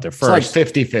put that out there first.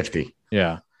 It's like 50-50.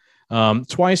 Yeah.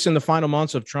 Twice in the final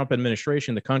months of Trump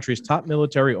administration, the country's top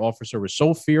military officer was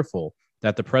so fearful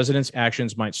that the president's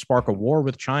actions might spark a war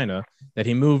with China that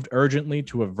he moved urgently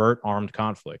to avert armed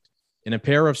conflict. In a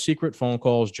pair of secret phone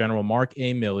calls, General Mark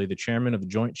A. Milley, the chairman of the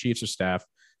Joint Chiefs of Staff,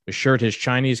 assured his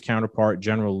Chinese counterpart,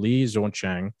 General Li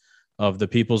Zuocheng of the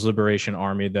People's Liberation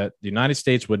Army, that the United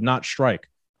States would not strike,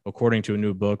 according to a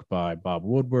new book by Bob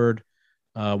Woodward.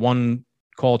 One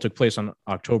call took place on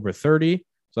October 30, so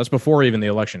that's before even the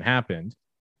election happened.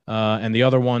 And the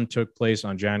other one took place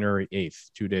on January 8th,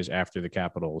 2 days after the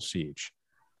Capitol siege.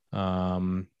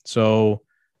 So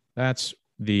that's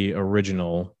the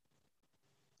original.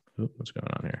 What's going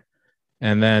on here?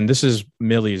 And then this is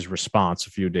Milley's response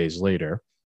a few days later.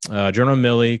 General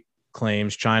Milley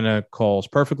claims China calls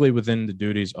perfectly within the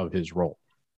duties of his role.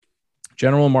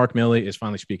 General Mark Milley is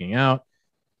finally speaking out.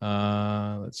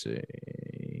 Let's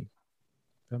see.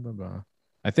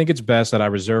 I think it's best that I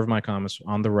reserve my comments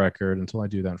on the record until I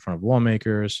do that in front of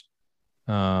lawmakers.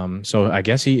 So I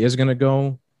guess he is going to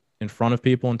go in front of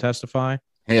people and testify.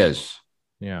 He is.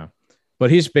 Yeah. But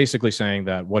he's basically saying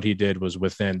that what he did was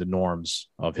within the norms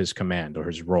of his command or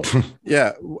his role.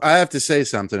 yeah, I have to say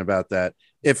something about that.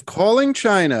 If calling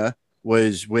China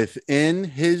was within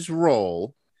his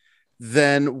role,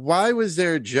 then why was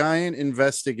there a giant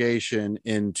investigation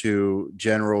into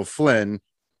General Flynn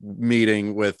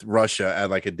meeting with Russia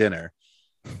at like a dinner?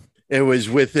 It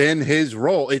was within his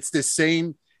role. It's the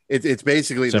same. It's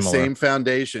basically Similar. the same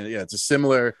foundation. Yeah, it's a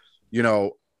similar,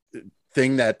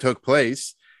 thing that took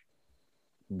place.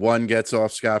 One gets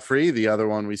off scot-free. The other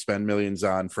one we spend millions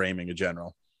on framing a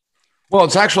general. Well,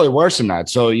 it's actually worse than that.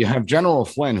 So you have General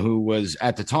Flynn, who was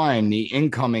at the time the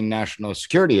incoming national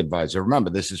security advisor. Remember,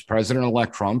 this is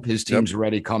President-elect Trump. His team's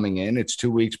already coming in. It's 2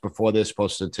 weeks before they're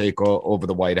supposed to take over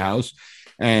the White House.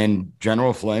 And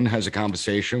General Flynn has a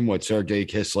conversation with Sergei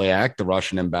Kislyak, the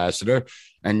Russian ambassador.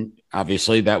 And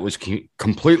obviously that was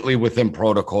completely within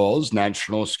protocols,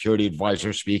 national security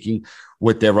advisor speaking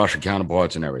with their Russian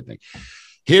counterparts and everything.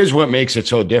 Here's what makes it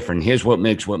so different. Here's what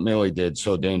makes what Milley did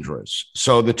so dangerous.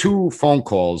 So the two phone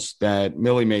calls that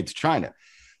Milley made to China,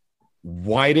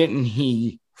 why didn't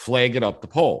he flag it up the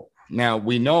pole? Now,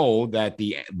 we know that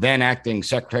the then acting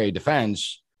Secretary of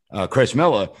Defense, Chris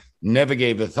Miller, never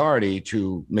gave authority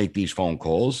to make these phone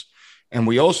calls. And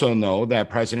we also know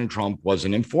that President Trump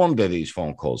wasn't informed of these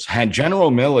phone calls. Had General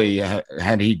Milley,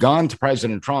 had he gone to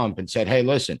President Trump and said, hey,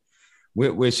 listen,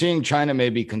 we're seeing China may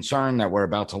be concerned that we're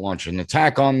about to launch an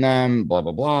attack on them, blah,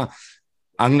 blah, blah.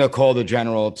 I'm going to call the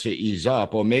general to ease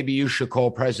up. Or maybe you should call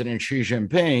President Xi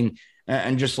Jinping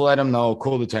and just let him know,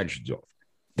 cool the tensions off.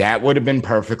 That would have been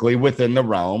perfectly within the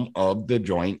realm of the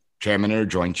joint chairman of the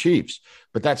Joint Chiefs.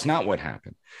 But that's not what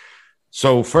happened.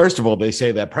 So first of all, they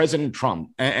say that President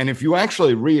Trump, and if you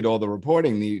actually read all the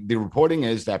reporting, the reporting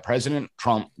is that President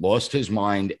Trump lost his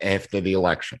mind after the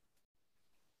election.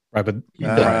 Right,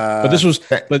 but this was,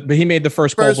 but he made the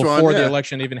first call before the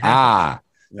election even happened.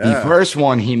 The first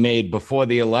one he made before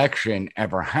the election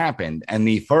ever happened, and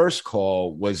the first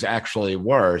call was actually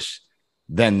worse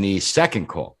than the second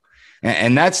call,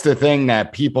 and that's the thing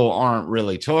that people aren't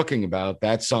really talking about.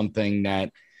 That's something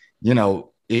that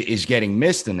is getting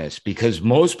missed in this, because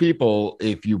most people,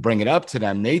 if you bring it up to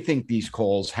them, they think these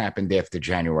calls happened after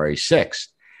January 6th.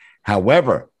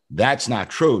 However, that's not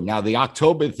true. Now, the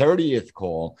October 30th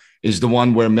call is the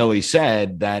one where Milley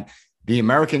said that the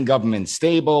American government's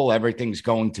stable, everything's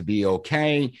going to be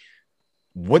okay.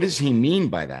 What does he mean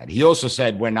by that? He also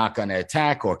said, we're not going to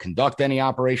attack or conduct any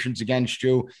operations against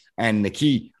you. And the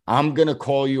key, I'm going to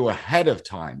call you ahead of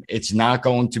time. It's not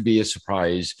going to be a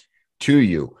surprise to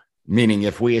you. Meaning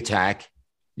if we attack,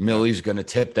 Milley's going to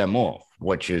tip them off,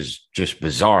 which is just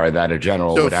bizarre that a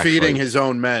general would actually feeding his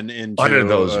own men into utter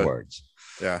those words.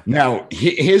 Yeah. Now,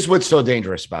 here's what's so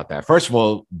dangerous about that. First of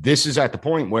all, this is at the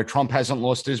point where Trump hasn't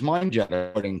lost his mind yet,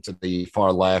 according to the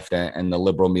far left and the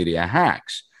liberal media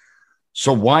hacks.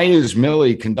 So why is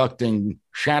Milley conducting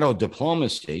shadow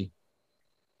diplomacy?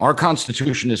 Our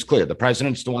Constitution is clear. The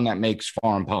president's the one that makes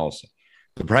foreign policy.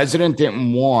 The president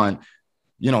didn't want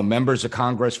members of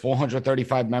Congress,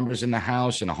 435 members in the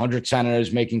House, and 100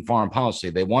 senators making foreign policy.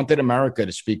 They wanted America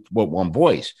to speak with one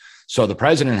voice. So the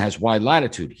president has wide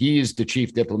latitude. He is the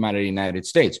chief diplomat of the United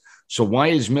States. So why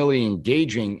is Milley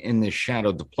engaging in this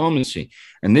shadow diplomacy?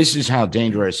 And this is how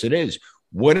dangerous it is.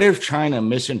 What if China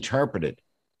misinterpreted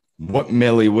what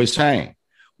Milley was saying?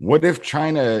 What if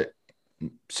China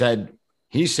said,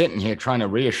 he's sitting here trying to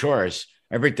reassure us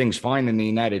everything's fine in the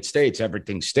United States,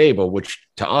 everything's stable, which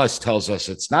to us tells us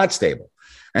it's not stable.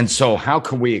 And so how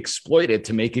can we exploit it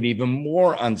to make it even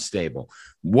more unstable?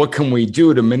 What can we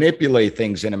do to manipulate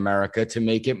things in America to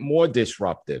make it more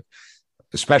disruptive,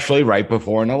 especially right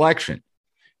before an election?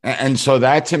 And so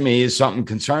that to me is something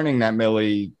concerning that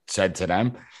Milley said to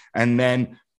them. And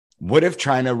then what if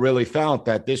China really felt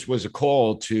that this was a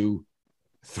call to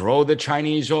throw the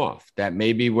Chinese off, that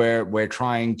maybe we're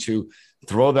trying to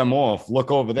throw them off,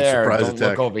 look over there, don't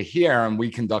look over here, and we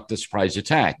conduct a surprise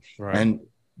attack. Right. And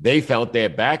they felt their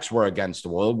backs were against the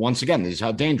wall. Once again, this is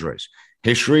how dangerous.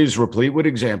 History is replete with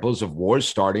examples of wars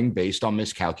starting based on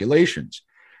miscalculations.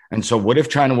 And so what if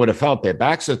China would have felt their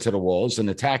backs are to the walls and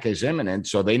attack is imminent,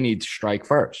 so they need to strike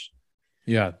first?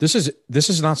 Yeah, this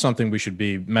is not something we should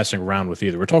be messing around with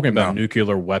either. We're talking about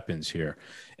nuclear weapons here.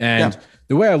 And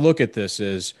the way I look at this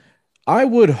is I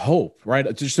would hope,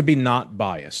 right, just to be not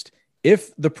biased,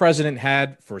 if the president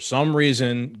had, for some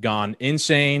reason, gone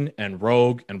insane and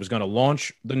rogue and was going to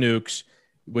launch the nukes,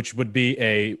 which would be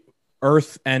a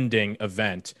earth-ending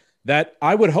event, that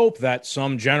I would hope that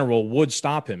some general would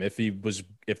stop him if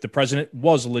the president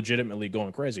was legitimately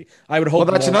going crazy. I would hope.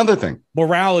 Well, that's another thing.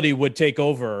 Morality would take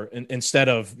over instead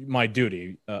of my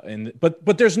duty.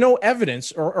 But there's no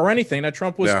evidence or anything that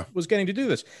Trump was getting to do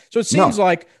this. So it seems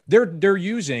like they're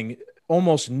using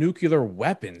almost nuclear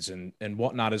weapons and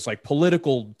whatnot as like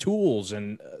political tools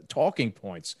and talking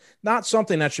points, not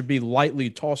something that should be lightly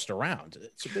tossed around.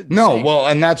 It's a bit insane. Well,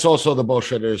 and that's also the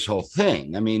bullshit of this whole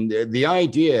thing. I mean, the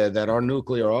idea that our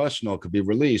nuclear arsenal could be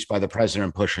released by the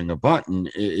president pushing a button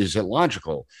is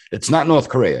illogical. It's not North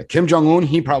Korea. Kim Jong-un,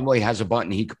 he probably has a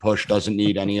button he could push, doesn't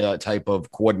need any type of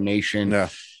coordination. Yeah.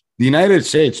 The United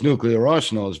States nuclear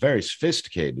arsenal is very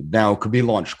sophisticated. Now, it could be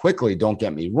launched quickly, don't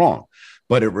get me wrong,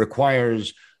 but it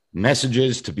requires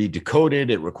messages to be decoded.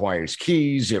 It requires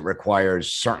keys. It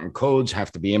requires certain codes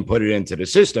have to be inputted into the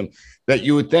system that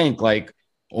you would think like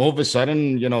all of a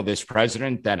sudden, this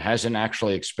president that hasn't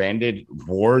actually expanded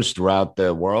wars throughout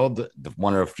the world,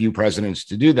 one of the few presidents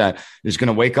to do that, is going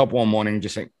to wake up one morning and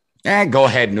just say, go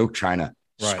ahead, nuke China.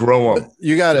 Right. Screw them.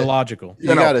 You got to illogical.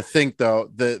 You got to think though,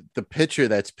 the picture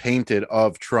that's painted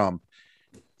of Trump,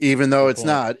 even though it's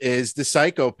not, is the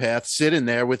psychopath sitting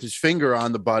there with his finger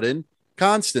on the button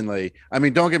constantly. I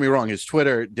mean, don't get me wrong. His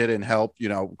Twitter didn't help,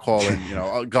 calling,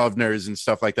 governors and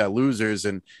stuff like that, losers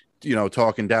and,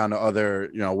 talking down to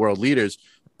other, world leaders.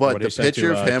 But the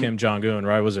picture of him, Kim Jong-un,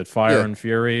 right? Was it Fire and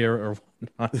Fury or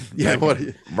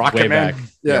Rocket Man?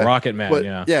 Rocket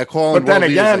Man. Calling. But then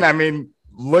again, I mean,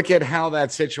 look at how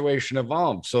that situation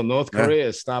evolved. So North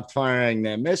Korea stopped firing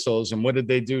their missiles. And what did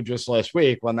they do just last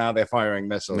week? Well, now they're firing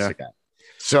missiles again.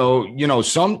 So,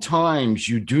 sometimes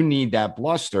you do need that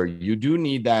bluster. You do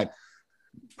need that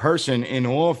person in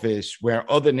office where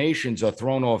other nations are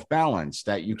thrown off balance,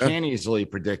 that you can't easily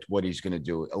predict what he's going to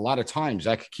do. A lot of times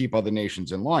that could keep other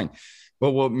nations in line.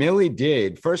 But what Milley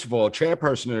did, first of all,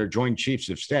 chairperson of the Joint Chiefs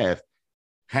of Staff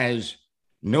has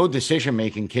no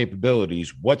decision-making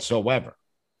capabilities whatsoever.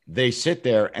 They sit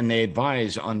there and they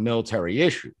advise on military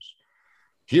issues.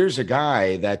 Here's a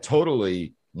guy that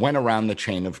totally went around the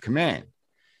chain of command.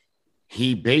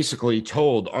 He basically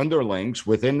told underlings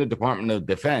within the Department of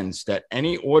Defense that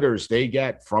any orders they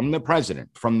get from the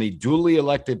president, from the duly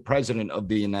elected president of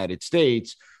the United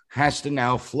States, has to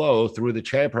now flow through the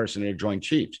chairperson of the Joint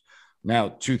Chiefs. Now,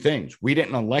 two things. We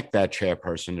didn't elect that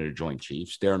chairperson of the Joint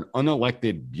Chiefs. They're an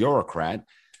unelected bureaucrat.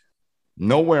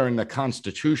 Nowhere in the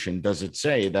Constitution does it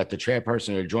say that the chairperson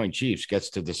of the Joint Chiefs gets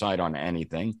to decide on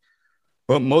anything.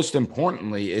 But most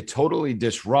importantly, it totally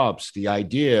disrupts the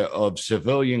idea of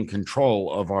civilian control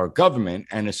of our government.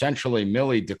 And essentially,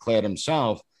 Milley declared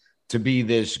himself to be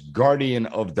this guardian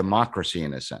of democracy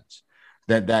in a sense,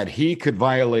 that he could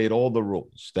violate all the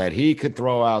rules, that he could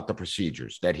throw out the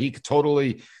procedures, that he could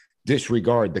totally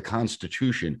disregard the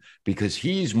Constitution because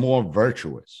he's more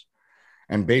virtuous.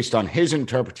 And based on his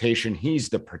interpretation, he's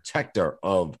the protector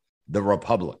of the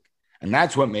republic. And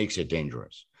that's what makes it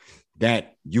dangerous,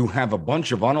 that you have a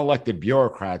bunch of unelected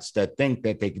bureaucrats that think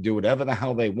that they can do whatever the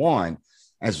hell they want,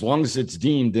 as long as it's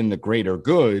deemed in the greater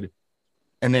good.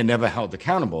 and they're never held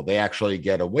accountable. They actually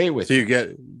get away with So it.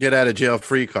 you get out of jail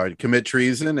free card, commit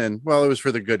treason, and well, it was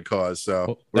for the good cause. So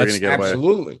Well, we're going to get away.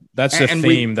 Absolutely. That's the And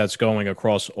theme that's going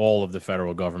across all of the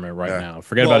federal government right Yeah. now.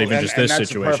 Forget Well, about even and- just and this that's a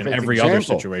situation, perfect every other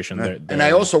example. situation. Yeah. And I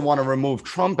also want to remove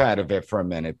Trump out of it for a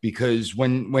minute, because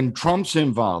when Trump's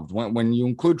involved, when you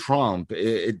include Trump,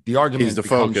 the argument He's the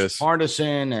becomes focus.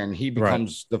 partisan, and he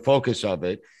becomes the focus of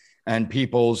it, and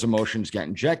people's emotions get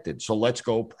injected. So let's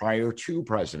go prior to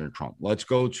President Trump. Let's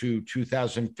go to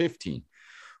 2015,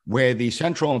 where the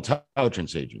Central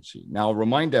Intelligence Agency. Now, I'll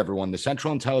remind everyone, the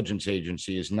Central Intelligence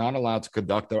Agency is not allowed to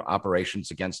conduct their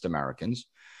operations against Americans.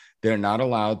 They're not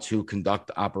allowed to conduct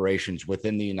operations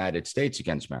within the United States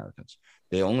against Americans.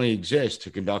 They only exist to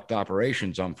conduct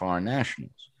operations on foreign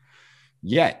nationals.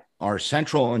 Yet, our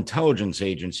Central Intelligence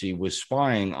Agency was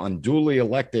spying on duly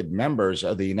elected members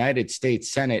of the United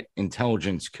States Senate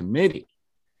Intelligence Committee.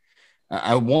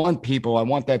 I want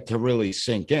that to really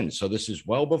sink in. So this is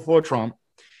well before Trump.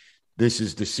 This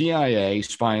is the CIA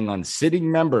spying on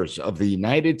sitting members of the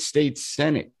United States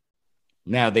Senate.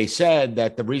 Now, they said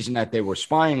that the reason that they were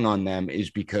spying on them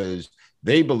is because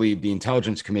they believed the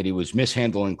Intelligence Committee was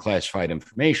mishandling classified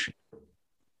information.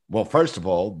 Well, first of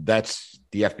all, that's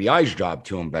the FBI's job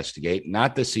to investigate,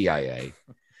 not the CIA.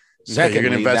 Secondly, you're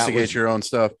going to that investigate was- your own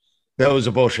stuff. That was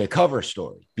a bullshit cover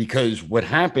story, because what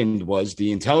happened was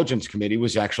the Intelligence Committee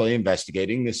was actually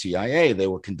investigating the CIA. They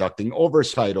were conducting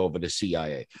oversight over the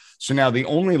CIA. So now the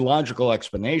only logical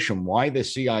explanation why the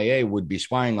CIA would be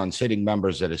spying on sitting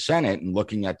members of the Senate and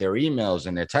looking at their emails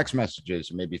and their text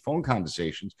messages and maybe phone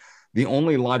conversations, the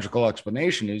only logical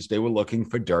explanation is they were looking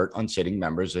for dirt on sitting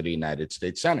members of the United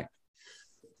States Senate.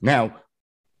 Now,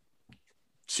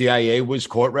 CIA was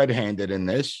caught red-handed in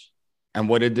this. And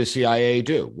what did the CIA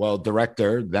do? Well,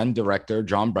 then director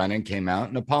John Brennan came out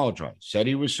and apologized, said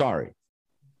he was sorry.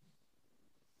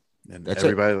 And That's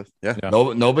everybody, yeah.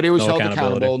 Nobody was No held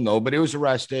accountability. accountable. Nobody was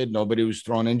arrested. Nobody was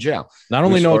thrown in jail. Not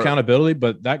only was no for- accountability,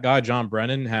 but that guy, John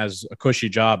Brennan, has a cushy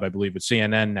job, I believe, with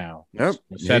CNN now, Yep.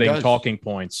 setting does. talking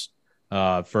points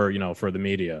for the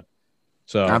media.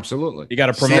 So Absolutely. you got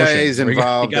a promotion. CIA's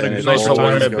involved You got a in it. He's nice also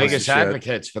one of the Goes to biggest shit.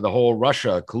 advocates for the whole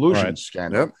Russia collusion Right.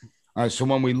 scandal. Yep. So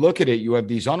when we look at it, you have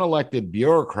these unelected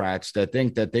bureaucrats that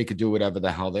think that they could do whatever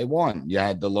the hell they want. You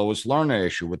had the Lois Lerner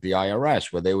issue with the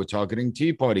IRS, where they were targeting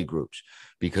Tea Party groups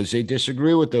because they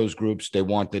disagree with those groups. They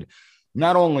wanted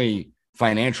not only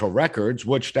financial records,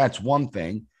 which that's one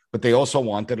thing, but they also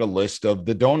wanted a list of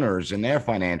the donors and their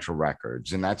financial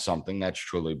records. And that's something that's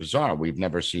truly bizarre. We've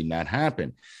never seen that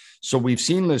happen. So we've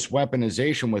seen this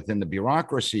weaponization within the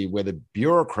bureaucracy, where the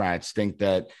bureaucrats think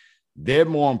that they're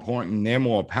more important, they're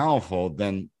more powerful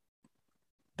than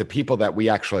the people that we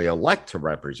actually elect to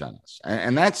represent us.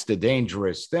 And that's the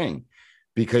dangerous thing,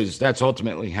 because that's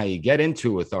ultimately how you get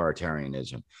into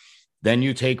authoritarianism. Then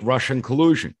you take Russian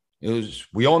collusion.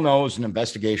 We all know it was an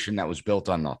investigation that was built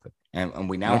on nothing. And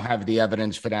we now have the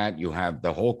evidence for that. You have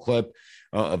the whole clip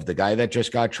of the guy that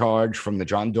just got charged from the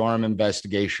John Durham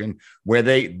investigation, where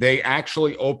they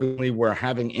actually openly were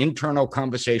having internal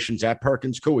conversations at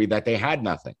Perkins Coie that they had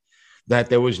nothing, that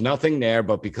there was nothing there.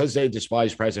 But because they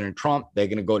despise President Trump, they're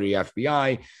going to go to the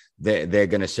FBI. They're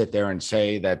going to sit there and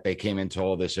say that they came into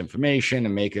all this information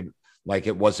and make it like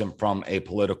it wasn't from a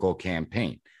political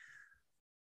campaign.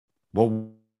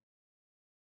 Well,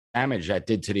 damage that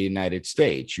did to the United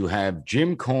States. You have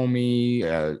Jim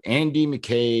Comey, Andy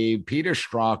McCabe, Peter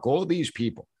Strzok, all these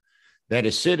people that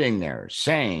are sitting there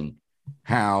saying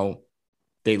how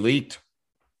they leaked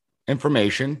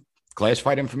information,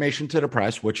 classified information to the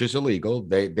press, which is illegal.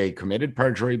 They committed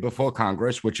perjury before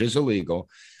Congress, which is illegal.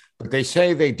 But they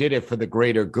say they did it for the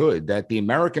greater good, that the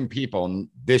American people, and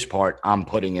this part I'm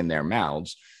putting in their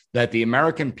mouths, that the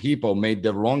American people made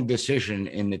the wrong decision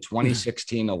in the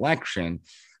 2016 election.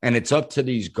 And it's up to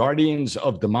these guardians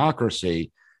of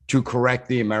democracy to correct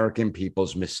the American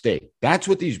people's mistake. That's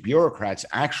what these bureaucrats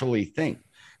actually think.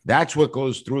 That's what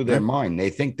goes through their mind. They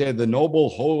think they're the noble,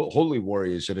 holy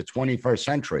warriors of the 21st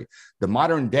century, the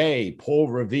modern day Paul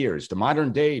Revere's, the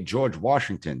modern day George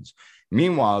Washington's.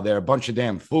 Meanwhile, they're a bunch of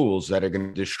damn fools that are going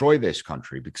to destroy this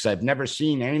country, because I've never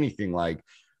seen anything like,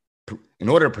 in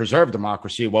order to preserve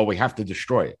democracy, well, we have to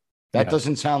destroy it. That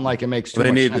doesn't sound like it makes too much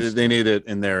sense. They need it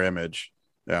in their image.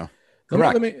 Yeah.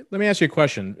 Correct. Let me ask you a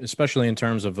question, especially in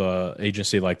terms of an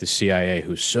agency like the CIA,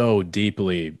 who's so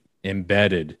deeply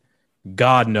embedded,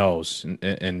 God knows,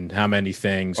 in how many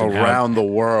things and around the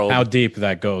world, how deep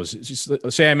that goes. It's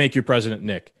just, say I make you President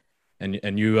Nick,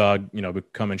 and you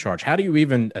become in charge. How do you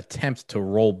even attempt to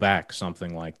roll back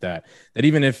something like that? That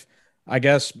even if, I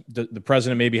guess, the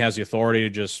president maybe has the authority to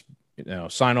just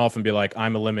sign off and be like,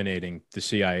 I'm eliminating the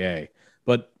CIA.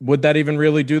 But would that even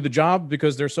really do the job?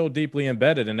 Because they're so deeply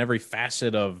embedded in every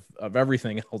facet of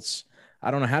everything else.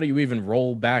 I don't know. How do you even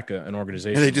roll back an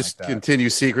organization? And they just like that? continue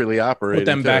secretly operating.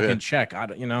 Put them back in check.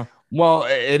 Well,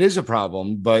 it is a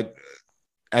problem, but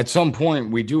at some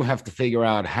point we do have to figure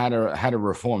out how to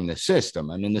reform the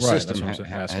system. I mean, the system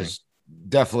has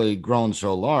definitely grown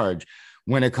so large.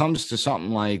 When it comes to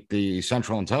something like the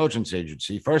Central Intelligence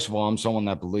Agency, first of all, I'm someone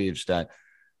that believes that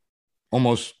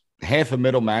almost half of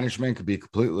middle management could be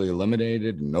completely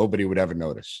eliminated and nobody would ever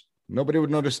notice. Nobody would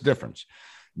notice the difference.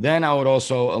 Then I would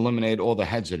also eliminate all the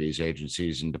heads of these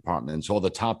agencies and departments, all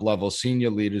the top level senior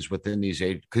leaders within these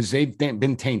agencies, because they've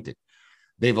been tainted.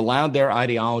 They've allowed their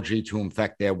ideology to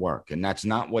infect their work, and that's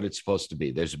not what it's supposed to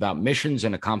be. There's about missions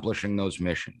and accomplishing those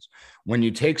missions. When you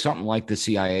take something like the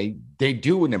CIA, they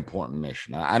do an important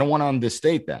mission. I don't want to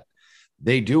understate that.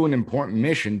 They do an important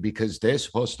mission because they're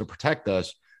supposed to protect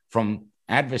us from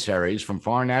adversaries, from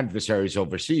foreign adversaries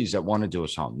overseas that want to do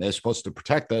us harm. They're supposed to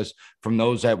protect us from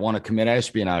those that want to commit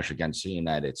espionage against the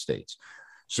United States.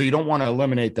 So you don't want to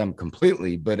eliminate them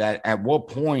completely, but at what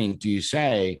point do you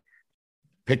say,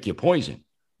 pick your poison?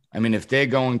 I mean, if they're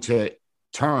going to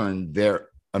turn their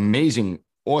amazing,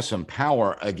 awesome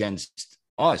power against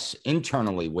us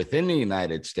internally within the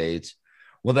United States,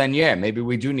 well, then, yeah, maybe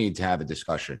we do need to have a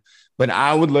discussion. But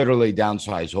I would literally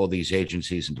downsize all these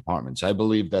agencies and departments. I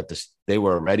believe that they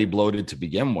were already bloated to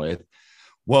begin with.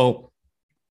 Well,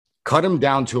 cut them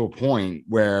down to a point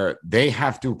where they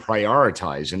have to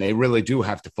prioritize, and they really do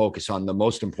have to focus on the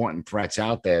most important threats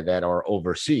out there that are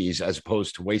overseas, as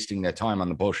opposed to wasting their time on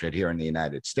the bullshit here in the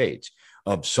United States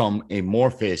of some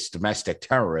amorphous domestic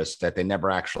terrorists that they never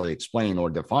actually explain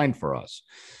or define for us.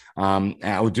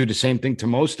 I would do the same thing to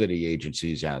most of the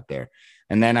agencies out there.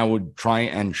 And then I would try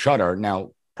and shutter.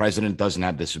 Now, president doesn't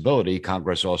have this ability.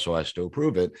 Congress also has to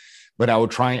approve it. But I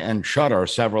would try and shutter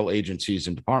several agencies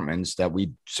and departments that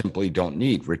we simply don't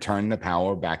need. Return the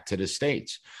power back to the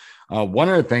states. One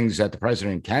of the things that the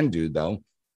president can do, though,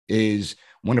 is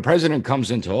when the president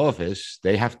comes into office,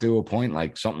 they have to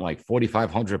appoint something like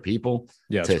 4,500 people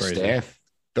to staff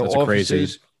the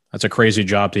offices. That's a crazy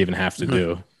job to even have to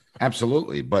do.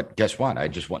 Absolutely. But guess what? I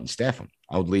just wouldn't staff them.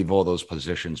 I would leave all those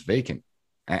positions vacant.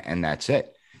 And that's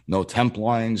it. No temp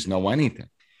lines, no anything.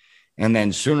 And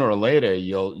then sooner or later,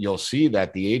 you'll see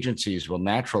that the agencies will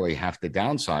naturally have to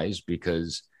downsize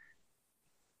because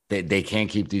they can't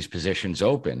keep these positions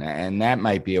open. And that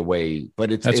might be a way,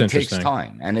 but it takes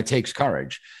time and it takes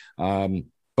courage.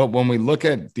 But when we look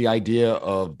at the idea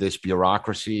of this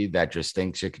bureaucracy that just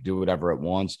thinks it could do whatever it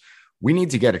wants, we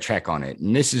need to get a check on it.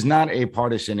 And this is not a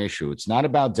partisan issue. It's not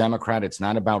about Democrat. It's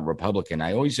not about Republican.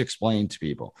 I always explain to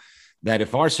people that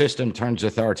if our system turns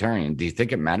authoritarian, do you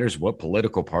think it matters what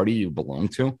political party you belong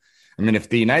to? I mean, if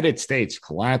the United States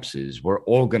collapses, we're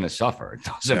all going to suffer. It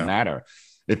doesn't matter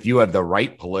if you have the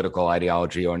right political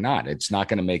ideology or not. It's not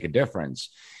going to make a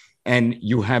difference. And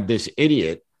you have this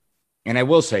idiot, and I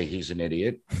will say he's an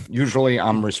idiot. Usually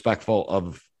I'm respectful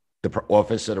of the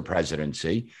office of the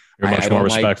presidency. You're much more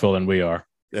respectful than we are.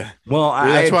 Yeah. Well,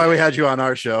 that's why we had you on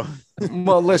our show.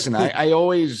 Well, listen, I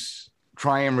always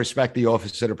try and respect the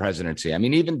office of the presidency. I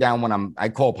mean, even down when I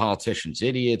call politicians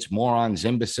idiots, morons,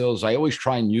 imbeciles, I always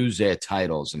try and use their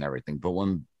titles and everything. But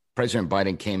when President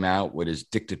Biden came out with his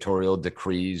dictatorial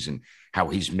decrees and how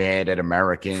he's mad at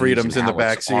Americans, freedoms in the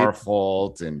backseat, our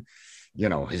fault, and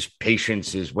his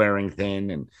patience is wearing thin,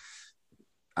 and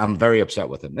I'm very upset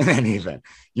with him. In any event,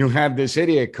 you have this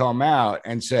idiot come out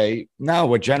and say, no,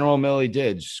 what General Milley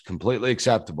did is completely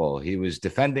acceptable. He was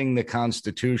defending the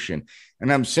Constitution.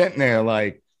 And I'm sitting there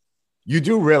like, you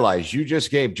do realize you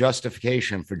just gave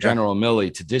justification for General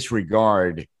Milley to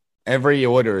disregard every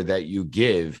order that you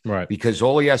give, right? Because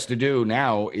all he has to do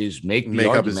now is make the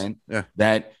argument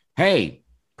that, hey,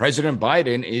 President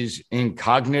Biden is in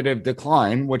cognitive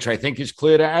decline, which I think is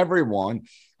clear to everyone.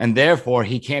 And therefore,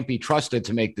 he can't be trusted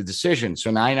to make the decision.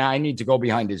 So now I need to go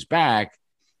behind his back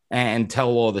and tell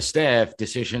all the staff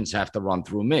decisions have to run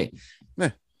through me.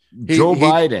 Joe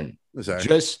Biden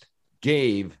just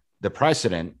gave the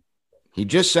precedent. He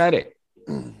just said it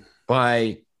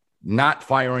by not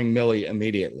firing Milley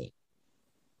immediately.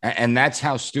 And that's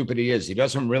how stupid he is. He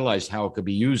doesn't realize how it could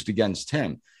be used against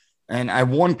him. And I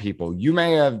warn people, you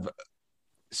may have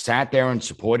sat there and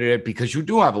supported it because you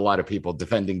do have a lot of people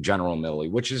defending General Milley,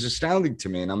 which is astounding to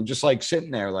me. And I'm just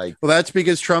sitting there like, well, that's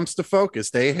because Trump's the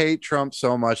focus. They hate Trump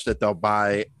so much that they'll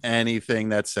buy anything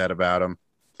that's said about him.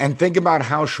 And think about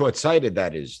how short-sighted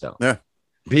that is, though. Yeah.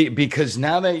 Because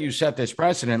now that you set this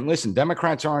precedent, listen,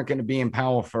 Democrats aren't going to be in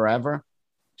power forever.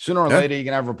 Sooner or later, you're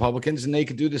going to have Republicans and they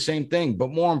could do the same thing.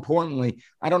 But more importantly,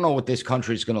 I don't know what this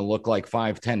country is going to look like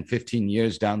 5, 10, 15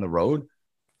 years down the road.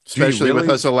 Especially with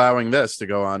us allowing this to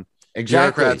go on.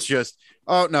 Exactly. Democrats just,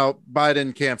 oh, no,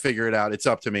 Biden can't figure it out. It's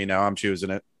up to me now. I'm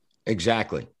choosing it.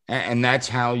 Exactly. And that's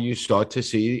how you start to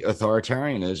see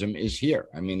authoritarianism is here.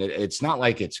 I mean, it's not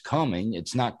like it's coming.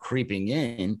 It's not creeping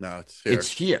in. No, it's here. It's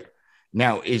here.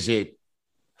 Now, is it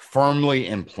firmly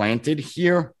implanted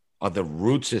here? Are the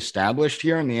roots established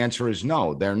here? And the answer is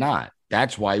no, they're not.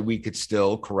 That's why we could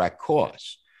still correct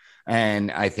course.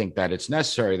 And I think that it's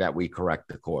necessary that we correct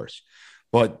the course.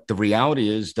 But the reality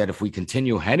is that if we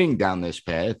continue heading down this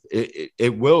path,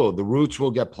 the roots will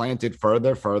get planted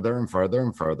further, and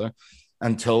further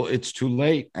until it's too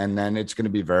late. And then it's going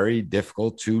to be very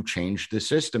difficult to change the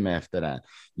system after that.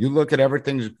 You look at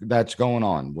everything that's going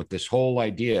on with this whole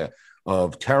idea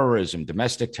of terrorism,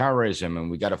 domestic terrorism,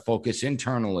 and we got to focus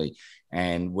internally.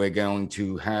 And we're going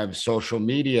to have social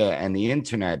media and the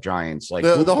internet giants like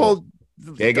the whole.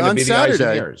 They're going to be the eyes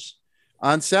and ears.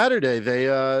 On Saturday, they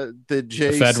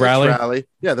the Fed rally.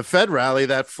 Yeah, the Fed rally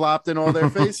that flopped in all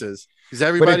their faces because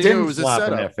everybody knew it was a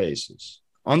setup. In their faces.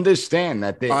 Understand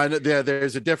that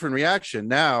there's a different reaction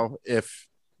now.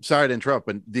 Sorry to interrupt,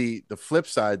 but the flip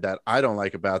side that I don't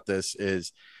like about this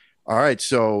is, all right,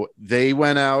 so they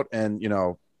went out and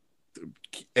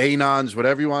anons,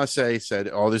 whatever you want to say, said,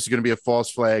 "Oh, this is going to be a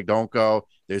false flag. Don't go.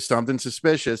 There's something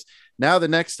suspicious." Now, the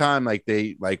next time,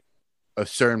 a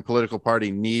certain political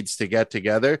party needs to get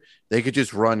together, they could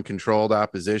just run controlled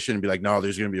opposition and be like, no,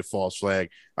 there's going to be a false flag.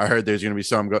 I heard there's going to be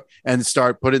some and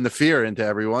start putting the fear into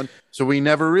everyone. So we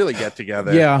never really get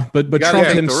together. Yeah. But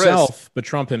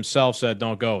Trump himself said,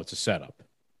 don't go. It's a setup,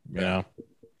 you know?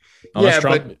 Unless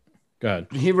Trump, go ahead.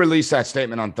 He released that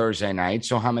statement on Thursday night.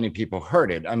 So how many people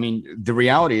heard it? I mean, the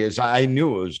reality is I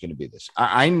knew it was going to be this.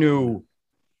 I knew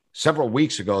several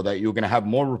weeks ago that you were going to have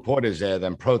more reporters there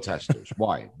than protesters.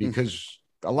 Why? Because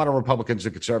a lot of Republicans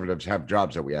and conservatives have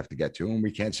jobs that we have to get to, and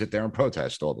we can't sit there and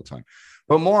protest all the time.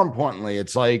 But more importantly,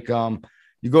 it's like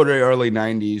you go to the early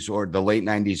 90s or the late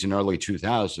 90s and early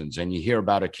 2000s, and you hear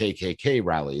about a KKK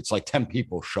rally. It's like 10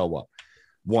 people show up.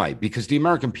 Why? Because the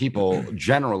American people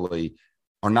generally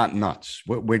are not nuts.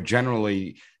 We're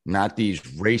generally not these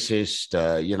racist,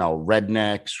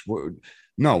 rednecks.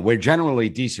 We're generally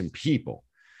decent people.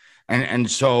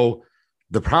 And so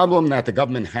the problem that the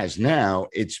government has now,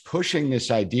 it's pushing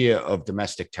this idea of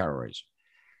domestic terrorism,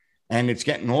 and it's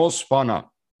getting all spun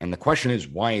up. And the question is,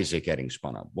 why is it getting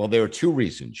spun up? Well, there are two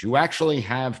reasons. You actually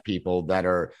have people that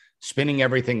are spinning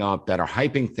everything up, that are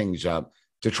hyping things up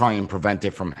to try and prevent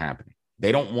it from happening.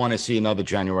 They don't want to see another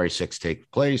January 6th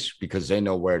take place because they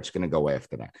know where it's going to go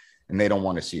after that, and they don't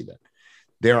want to see that.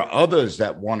 There are others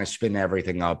that want to spin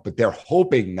everything up, but they're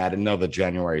hoping that another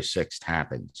January 6th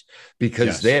happens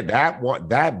because that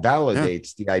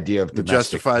validates the idea of domestic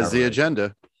justifies terrorism. The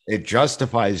agenda. It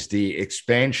justifies the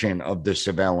expansion of the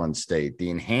surveillance state,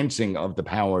 the enhancing of the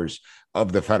powers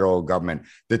of the federal government,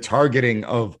 the targeting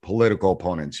of political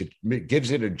opponents. It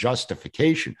gives it a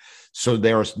justification. So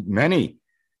there are many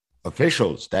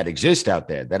officials that exist out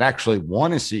there that actually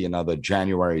want to see another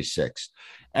January 6th.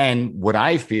 And what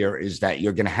I fear is that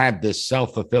you're going to have this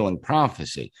self-fulfilling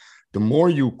prophecy. The more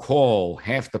you call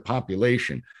half the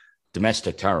population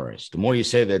domestic terrorists, the more you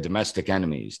say they're domestic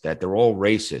enemies, that they're all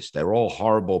racist, they're all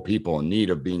horrible people in need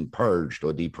of being purged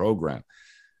or deprogrammed.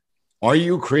 Are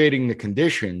you creating the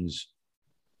conditions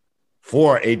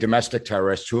for a domestic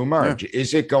terrorist to emerge? Yeah.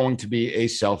 Is it going to be a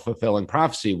self-fulfilling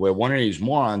prophecy where one of these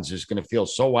morons is going to feel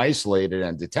so isolated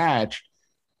and detached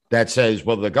that says,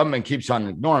 well, the government keeps on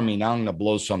ignoring me, now I'm going to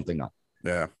blow something up?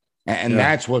 Yeah. And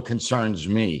that's what concerns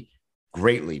me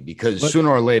greatly, because sooner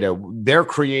or later, they're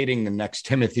creating the next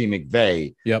Timothy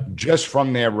McVeigh just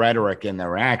from their rhetoric and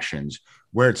their actions,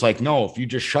 where it's like, no, if you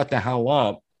just shut the hell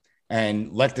up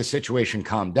and let the situation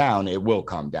calm down, it will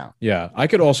calm down. Yeah. I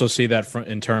could also see that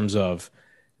in terms of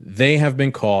they have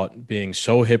been caught being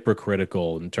so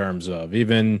hypocritical in terms of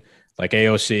even like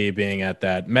AOC being at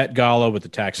that Met Gala with the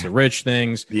tax the rich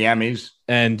things, the Emmys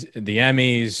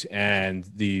and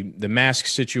the mask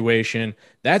situation.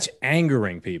 That's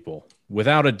angering people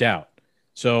without a doubt.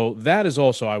 So that is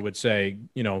also, I would say,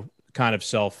 kind of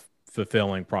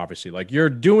self-fulfilling prophecy. Like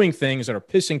you're doing things that are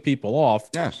pissing people off.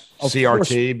 Yes.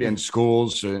 CRT in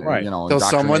schools, right.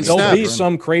 There'll be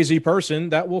some crazy person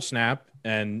that will snap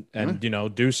and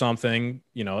do something,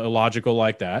 illogical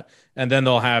like that. And then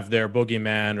they'll have their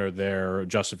boogeyman or their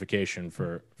justification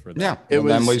for that. Yeah.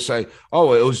 Then we say,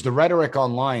 oh, it was the rhetoric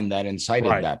online that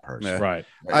incited that person. Yeah. Right.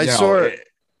 I saw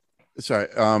Sorry.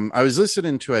 I was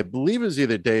listening to, I believe it was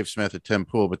either Dave Smith or Tim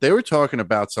Pool, but they were talking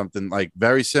about something like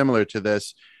very similar to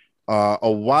this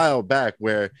a while back,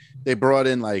 where they brought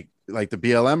in like the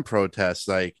BLM protests.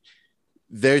 Like,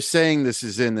 they're saying this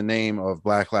is in the name of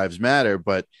Black Lives Matter,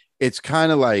 but it's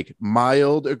kind of like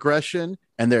mild aggression,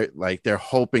 and they're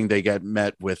hoping they get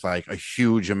met with like a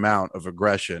huge amount of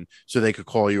aggression so they could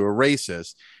call you a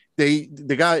racist. The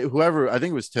guy, whoever, I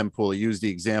think it was Tim Pool, used the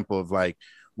example of like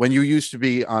when you used to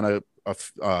be on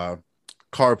a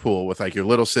carpool with like your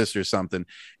little sister or something,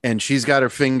 and she's got her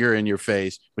finger in your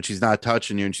face, but she's not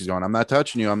touching you, and she's going, "I'm not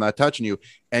touching you, I'm not touching you,"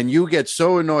 and you get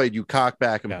so annoyed you cock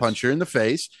back and punch her in the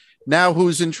face. Now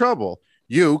who's in trouble?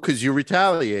 You, because you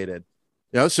retaliated.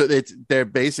 So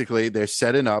they're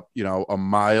setting up, a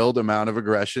mild amount of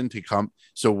aggression to come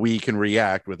so we can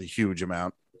react with a huge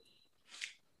amount.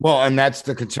 Well, and that's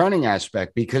the concerning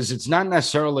aspect, because it's not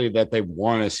necessarily that they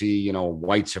want to see,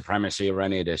 white supremacy or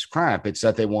any of this crap. It's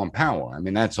that they want power. I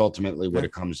mean, that's ultimately what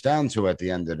it comes down to at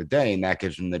the end of the day. And that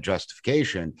gives them the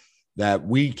justification that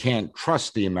we can't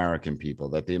trust the American people,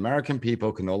 that the American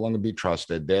people can no longer be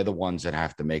trusted. They're the ones that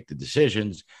have to make the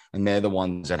decisions, and they're the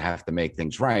ones that have to make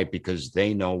things right because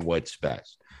they know what's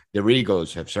best. Their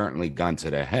egos have certainly gone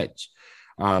to their heads.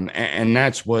 And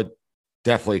that's what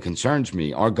definitely concerns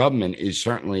me. Our government is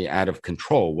certainly out of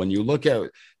control. When you look at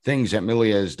things that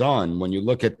Milley has done, when you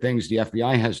look at things the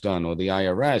FBI has done, or the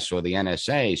IRS or the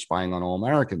NSA spying on all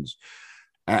Americans,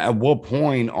 at what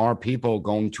point are people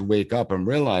going to wake up and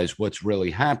realize what's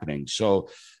really happening? So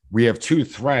we have two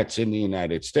threats in the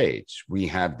United States. We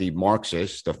have the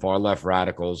Marxists, the far left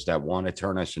radicals that want to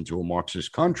turn us into a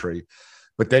Marxist country.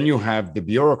 But then you have the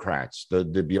bureaucrats, the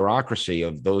bureaucracy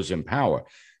of those in power.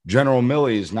 General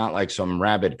Milley is not like some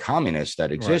rabid communist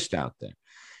that exists out there.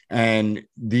 And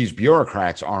these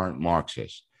bureaucrats aren't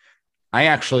Marxists. I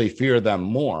actually fear them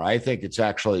more. I think it's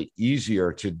actually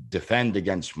easier to defend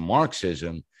against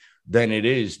Marxism than it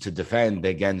is to defend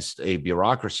against a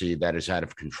bureaucracy that is out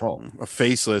of control. A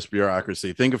faceless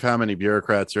bureaucracy. Think of how many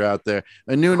bureaucrats are out there.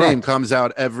 A new name comes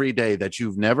out every day that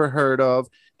you've never heard of,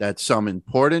 that's some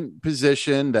important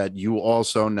position that you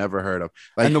also never heard of.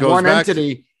 Like, and the one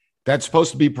entity that's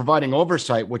supposed to be providing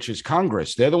oversight, which is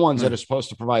Congress. They're the ones that are supposed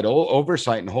to provide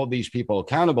oversight and hold these people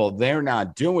accountable. They're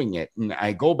not doing it. And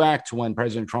I go back to when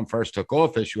President Trump first took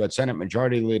office. You had Senate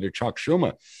Majority Leader Chuck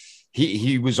Schumer.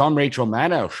 He was on Rachel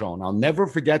Maddow's show, and I'll never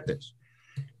forget this.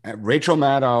 Rachel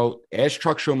Maddow asked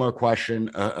Chuck Schumer a question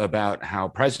about how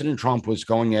President Trump was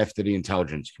going after the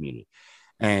intelligence community.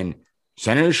 And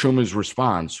Senator Schumer's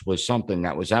response was something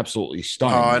that was absolutely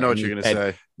stunning. Oh, I know what you're going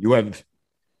to say.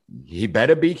 He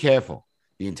better be careful.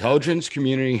 The intelligence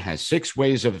community has 6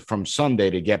 ways from Sunday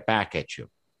to get back at you.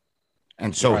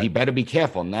 And so he better be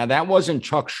careful. Now, that wasn't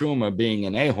Chuck Schumer being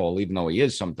an a-hole, even though he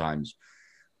is sometimes,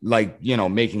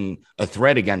 making a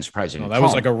threat against President Trump. That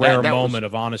was like a rare moment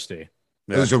of honesty.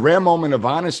 It was a rare moment of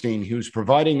honesty, and he was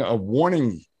providing a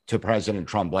warning to President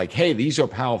Trump, like, hey, these are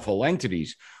powerful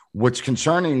entities. What's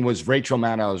concerning was Rachel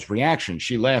Maddow's reaction.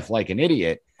 She laughed like an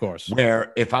idiot. Of course.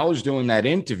 Where if I was doing that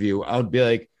interview, I would be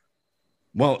like,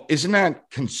 well, isn't that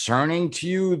concerning to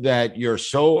you that you're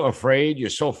so afraid, you're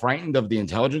so frightened of the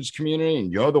intelligence community,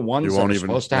 and you're the ones that are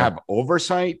supposed to have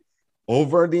oversight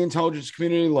over the intelligence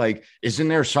community? Like, isn't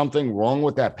there something wrong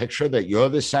with that picture that you're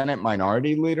the Senate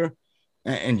minority leader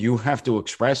and you have to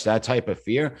express that type of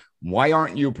fear? Why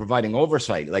aren't you providing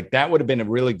oversight? Like, that would have been a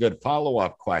really good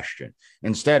follow-up question.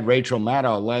 Instead, Rachel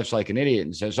Maddow laughs like an idiot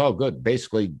and says, oh, good.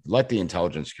 Basically, let the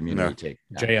intelligence community take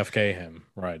JFK him.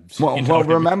 Right. Well,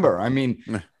 remember, I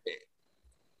mean,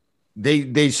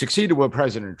 they succeeded with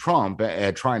President Trump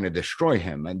at trying to destroy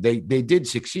him. And they did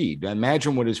succeed.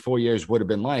 Imagine what his 4 years would have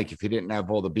been like if he didn't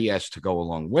have all the BS to go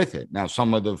along with it. Now,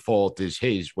 some of the fault is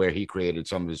his, where he created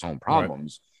some of his own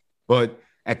problems. Right. But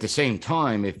at the same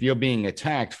time, if you're being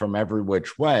attacked from every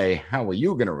which way, how are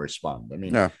you going to respond? I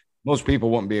mean, most people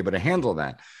won't be able to handle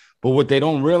that. But what they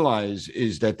don't realize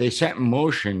is that they set in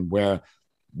motion where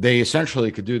they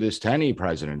essentially could do this to any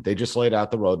president. They just laid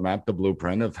out the roadmap, the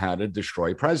blueprint of how to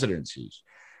destroy presidencies.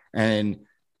 And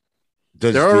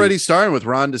they're already starting with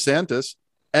Ron DeSantis.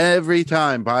 Every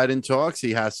time Biden talks,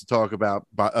 he has to talk about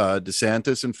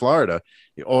DeSantis in Florida.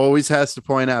 He always has to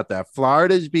point out that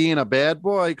Florida's being a bad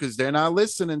boy because they're not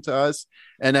listening to us.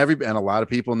 And a lot of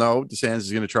people know DeSantis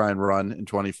is going to try and run in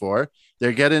 24.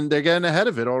 They're getting ahead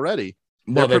of it already.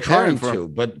 Well, they're trying to,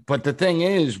 but the thing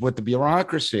is, with the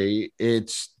bureaucracy,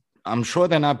 I'm sure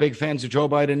they're not big fans of Joe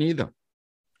Biden either.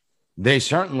 They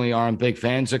certainly aren't big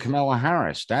fans of Kamala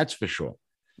Harris. That's for sure.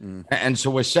 And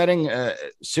so we're setting a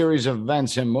series of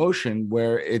events in motion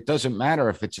where it doesn't matter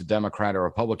if it's a Democrat or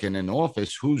Republican in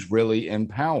office, who's really in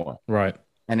power. Right.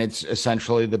 And it's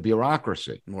essentially the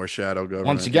bureaucracy. More shadow government.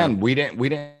 Once again, we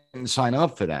didn't sign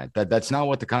up for that. That's not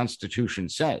what the Constitution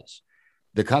says.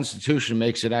 The Constitution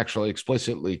makes it actually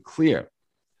explicitly clear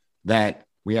that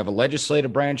we have a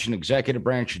legislative branch, an executive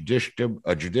branch,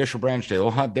 a judicial branch. They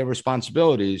all have their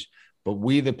responsibilities, but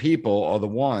we, the people, are the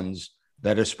ones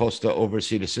that are supposed to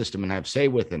oversee the system and have say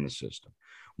within the system.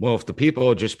 Well, if the people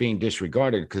are just being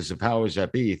disregarded because the powers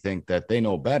that be think that they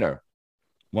know better,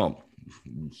 well,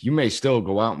 you may still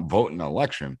go out and vote in an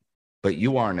election, but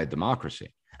you aren't a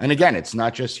democracy. And again, it's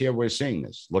not just here we're seeing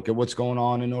this. Look at what's going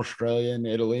on in Australia and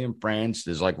Italy and France.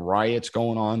 There's like riots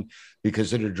going on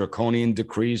because of the draconian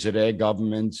decrees of their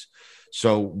governments.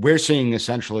 So we're seeing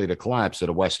essentially the collapse of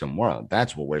the Western world.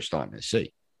 That's what we're starting to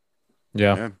see.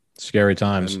 Yeah. Scary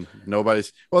times. And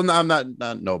nobody's I'm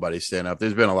not nobody's standing up.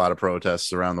 There's been a lot of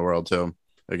protests around the world too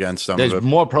against some There's of it.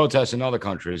 more protests in other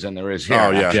countries than there is here.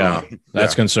 Oh, yeah. Yeah,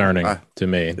 that's concerning to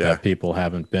me yeah. that people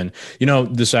haven't been.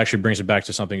 This actually brings it back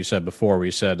to something you said before, where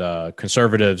you said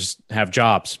conservatives have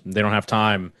jobs. They don't have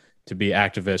time to be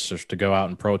activists or to go out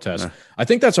and protest. I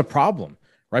think that's a problem,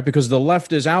 right? Because the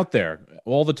left is out there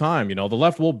all the time. The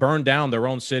left will burn down their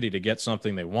own city to get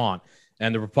something they want.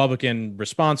 And the Republican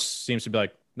response seems to be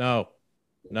like, no,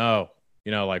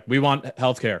 like we want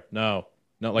healthcare. No,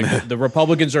 like the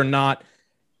Republicans are not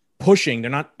pushing.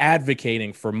 They're not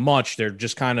advocating for much. They're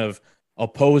just kind of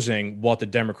opposing what the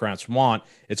Democrats want.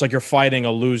 It's like you're fighting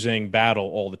a losing battle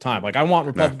all the time. Like I want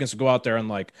Republicans to go out there and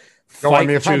like Go on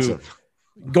the offensive.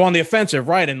 Go on the offensive,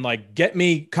 right? And like get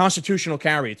me constitutional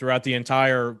carry throughout the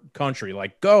entire country.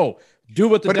 Like go do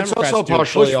what the Democrats do. But it's also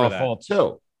partially our fault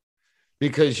too.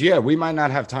 Because, we might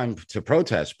not have time to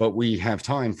protest, but we have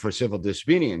time for civil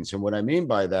disobedience. And what I mean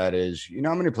by that is,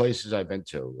 how many places I've been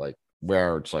to, like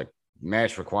where it's like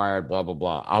mask required, blah, blah,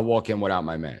 blah. I'll walk in without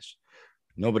my mask.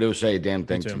 Nobody will say a damn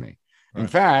thing to me. Right. In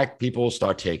fact, people will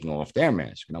start taking off their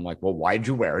mask. And I'm like, well, why'd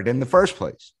you wear it in the first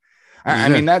place? I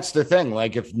mean, that's the thing.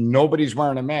 Like if nobody's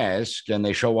wearing a mask and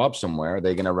they show up somewhere, are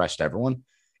they going to arrest everyone?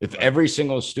 If every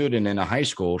single student in a high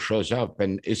school shows up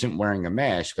and isn't wearing a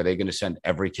mask, are they going to send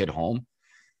every kid home?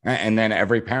 And then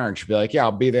every parent should be like, yeah,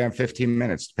 I'll be there in 15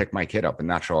 minutes to pick my kid up and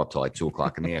not show up till like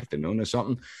 2:00 in the afternoon or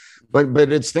something.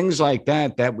 But it's things like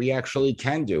that we actually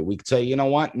can do. We could say, you know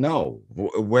what? No,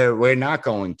 we're not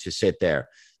going to sit there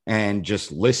and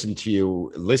just listen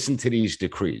to these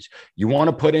decrees. You want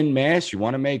to put in masks, you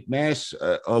want to make masks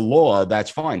a law, that's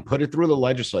fine. Put it through the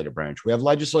legislative branch. We have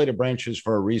legislative branches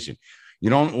for a reason. You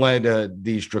don't let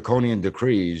these draconian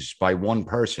decrees by one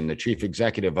person, the chief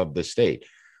executive of the state,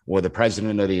 or the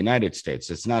president of the United States.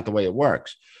 It's not the way it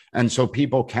works. And so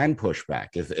people can push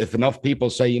back. If enough people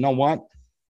say, you know what,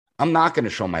 I'm not going to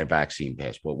show my vaccine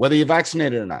passport, whether you're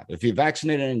vaccinated or not. If you're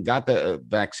vaccinated and got the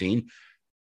vaccine,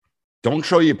 don't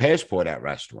show your passport at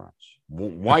restaurants.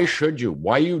 Why should you?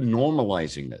 Why are you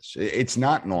normalizing this? It's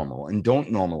not normal, and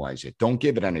don't normalize it. Don't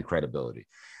give it any credibility.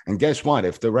 And guess what?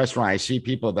 If the restaurant, I see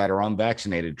people that are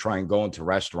unvaccinated try and go into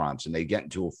restaurants and they get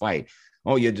into a fight.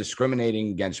 Oh, you're discriminating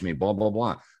against me, blah, blah,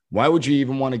 blah. Why would you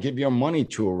even want to give your money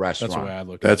to a restaurant? That's the way I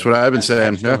look at it. That's what I've been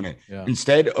saying. Yeah.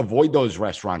 Instead, avoid those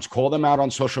restaurants. Call them out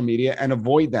on social media and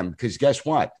avoid them. Because guess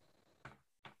what?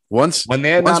 Once when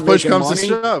they're once not push making comes money,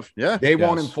 to shove, they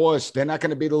won't enforce. They're not going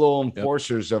to be the little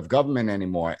enforcers of government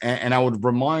anymore. And I would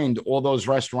remind all those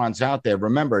restaurants out there,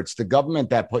 remember, it's the government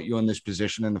that put you in this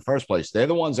position in the first place. They're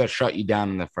the ones that shut you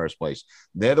down in the first place.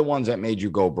 They're the ones that made you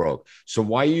go broke. So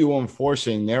why are you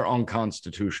enforcing their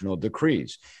unconstitutional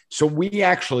decrees? So we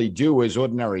actually do, as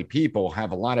ordinary people,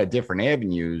 have a lot of different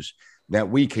avenues that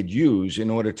we could use in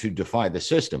order to defy the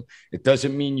system. It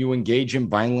doesn't mean you engage in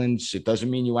violence. It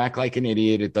doesn't mean you act like an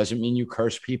idiot. It doesn't mean you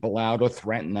curse people out or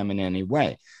threaten them in any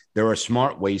way. There are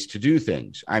smart ways to do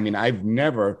things. I mean, I've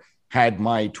never had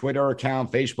my Twitter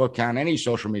account, Facebook account, any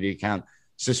social media account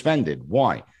suspended.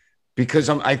 Why? Because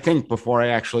I think before I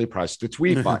actually press the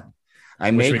tweet button,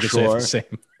 I make sure,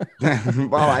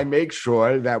 I make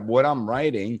sure that what I'm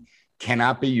writing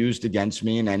cannot be used against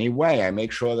me in any way. I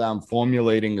make sure that I'm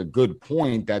formulating a good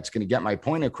point that's going to get my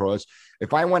point across.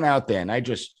 If I went out there and I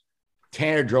just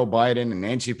tear Joe Biden and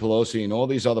Nancy Pelosi and all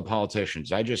these other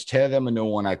politicians, I just tear them a new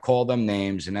one, I call them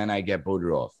names, and then I get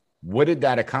booted off. What did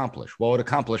that accomplish? Well, it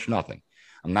accomplished nothing.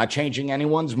 I'm not changing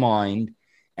anyone's mind,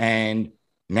 and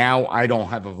now I don't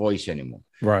have a voice anymore.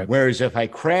 Right. Whereas if I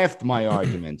craft my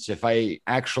arguments, if I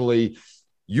actually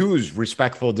use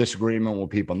respectful disagreement with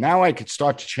people. Now I could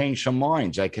start to change some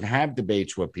minds. I could have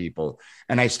debates with people,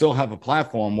 and I still have a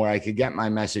platform where I could get my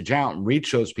message out and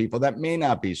reach those people that may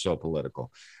not be so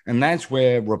political. And that's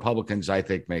where Republicans, I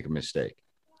think, make a mistake.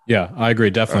 Yeah, I agree.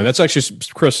 Definitely. That's actually,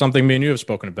 Chris, something me and you have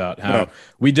spoken about, how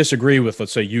we disagree with,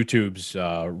 let's say, YouTube's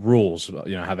rules,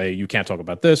 how you can't talk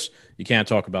about this, you can't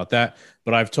talk about that.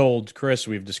 But I've told Chris,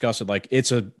 we've discussed it, like,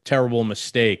 it's a terrible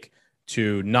mistake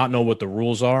to not know what the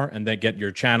rules are and then get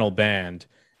your channel banned.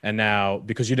 And now,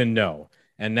 because you didn't know,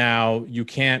 and now you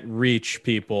can't reach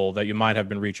people that you might have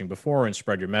been reaching before and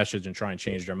spread your message and try and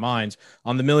change their minds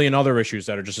on the million other issues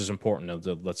that are just as important,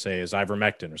 let's say, as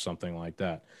ivermectin or something like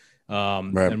that.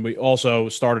 And we also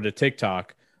started a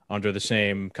TikTok under the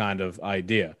same kind of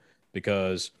idea,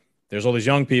 because there's all these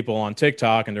young people on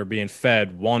TikTok and they're being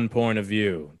fed one point of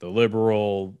view, the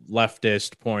liberal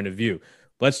leftist point of view.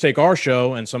 Let's take our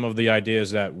show and some of the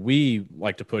ideas that we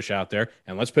like to push out there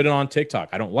and let's put it on TikTok.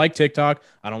 I don't like TikTok.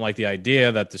 I don't like the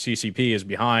idea that the CCP is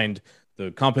behind the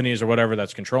companies or whatever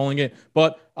that's controlling it,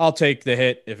 but I'll take the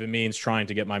hit if it means trying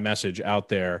to get my message out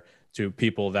there to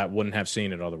people that wouldn't have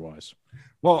seen it otherwise.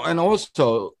 Well, and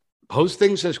also post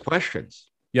things as questions.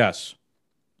 Yes.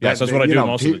 Yes, that's what I do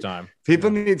most of the time. People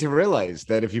need to realize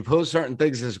that if you post certain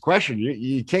things as a question,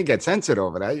 you can't get censored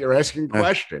over that. You're asking a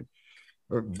question.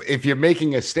 If you're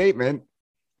making a statement,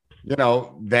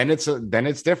 then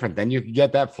it's different. Then you can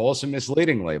get that false and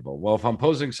misleading label. Well, if I'm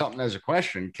posing something as a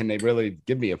question, can they really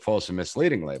give me a false and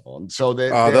misleading label? And so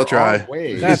they'll try.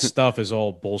 That stuff is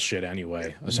all bullshit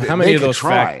anyway. So how many of those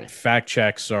fact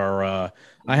checks are?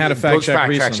 I had a fact check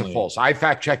recently. Checks are false. I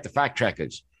fact checked the fact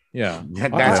checkers. Yeah,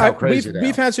 that's how crazy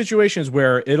we've had situations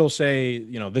where it'll say,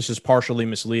 this is partially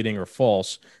misleading or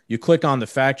false. You click on the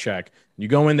fact check, you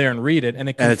go in there and read it, and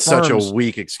it's such a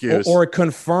weak excuse. Or it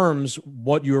confirms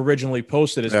what you originally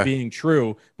posted as being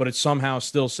true, but it somehow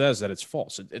still says that it's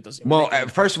false. It doesn't. Well,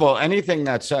 first of all, anything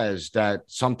that says that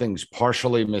something's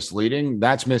partially misleading,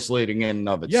 that's misleading in and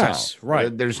of itself. Yes,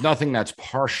 right. There's nothing that's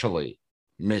partially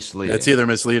misleading. It's either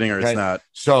misleading or it's not.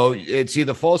 So it's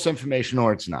either false information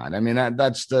or it's not. I mean,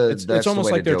 that's it's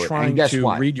almost like they're trying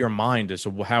to read your mind as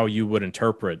to how you would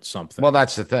interpret something. Well,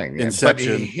 that's the thing.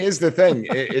 Inception. But here's the thing.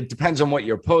 It depends on what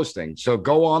you're posting. So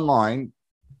go online,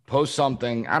 post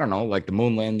something, I don't know, like the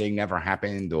moon landing never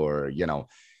happened, or,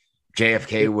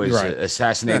 JFK was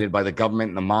assassinated by the government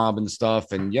and the mob and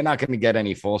stuff. And you're not going to get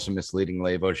any false and misleading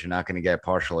labels. You're not going to get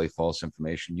partially false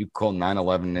information. You call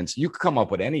 9/11 and you could come up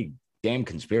with any damn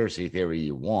conspiracy theory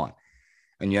you want,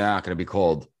 and you're not going to be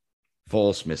called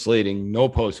false, misleading. No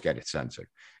post get it censored.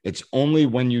 It's only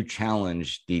when you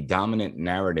challenge the dominant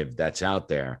narrative that's out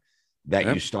there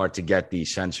that you start to get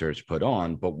these censors put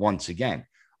on. But once again,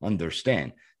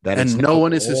 understand that no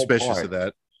one is suspicious of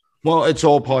that. Well, it's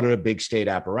all part of the big state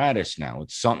apparatus now.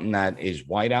 It's something that is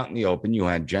wide out in the open. You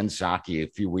had Jen Psaki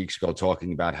a few weeks ago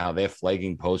talking about how they're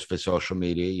flagging posts for social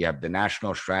media. You have the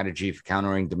National Strategy for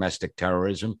Countering Domestic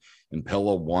Terrorism in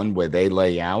Pillar 1, where they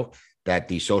lay out that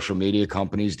the social media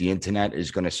companies, the internet, is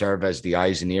going to serve as the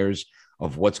eyes and ears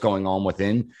of what's going on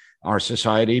within our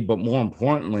society. But more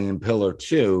importantly, in Pillar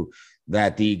 2,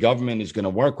 that the government is going to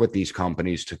work with these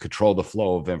companies to control the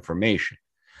flow of information.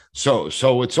 So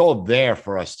it's all there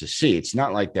for us to see. It's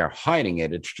not like they're hiding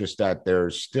it. It's just that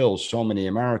there's still so many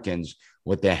Americans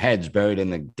with their heads buried in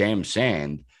the damn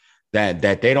sand that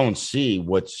they don't see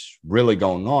what's really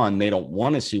going on. They don't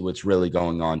want to see what's really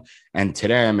going on. And to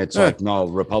them, it's like, no,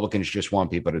 Republicans just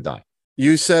want people to die.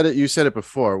 You said it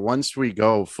before. Once we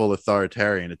go full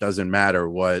authoritarian, it doesn't matter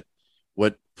what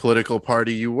political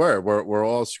party you were. We're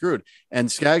all screwed.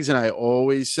 And Skaggs and I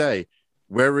always say,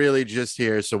 we're really just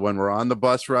here so when we're on the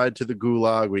bus ride to the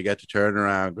gulag, we get to turn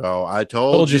around and go, I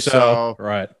told you so.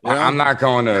 Right. I'm not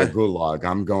going to a gulag.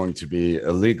 I'm going to be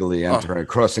illegally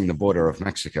crossing the border of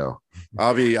Mexico.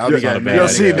 I'll be getting mad. You'll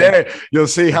see there. You'll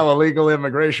see how illegal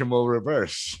immigration will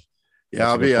reverse. Yeah,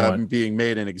 I'll be being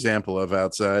made an example of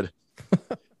outside.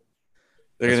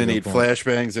 They're going to need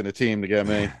flashbangs and a team to get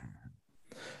me.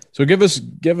 So give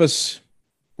us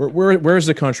where's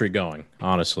the country going?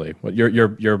 Honestly, what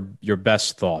your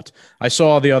best thought? I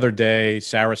saw the other day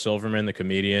Sarah Silverman, the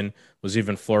comedian, was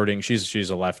even flirting.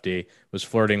 She's a lefty. Was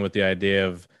flirting with the idea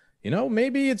of,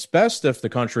 maybe it's best if the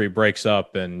country breaks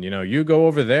up and you go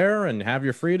over there and have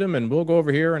your freedom, and we'll go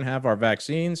over here and have our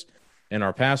vaccines and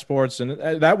our passports. And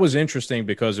that was interesting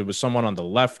because it was someone on the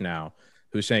left now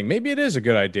who's saying maybe it is a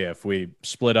good idea if we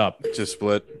split up. Just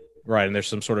split, right? And there's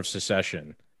some sort of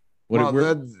secession.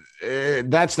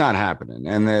 That's not happening.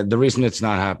 And the reason it's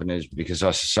not happening is because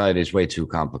our society is way too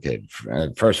complicated.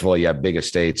 First of all, you have bigger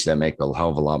states that make a hell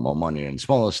of a lot more money than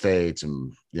smaller states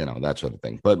and, that sort of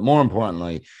thing. But more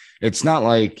importantly, it's not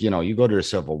like, you go to the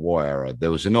Civil War era,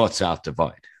 there was a North-South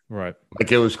divide. Right.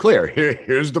 Like it was clear.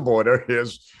 Here's the border.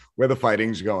 Here's where the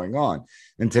fighting's going on.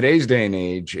 In today's day and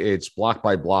age, it's block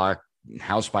by block,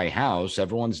 house by house.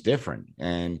 Everyone's different.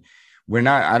 And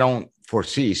I don't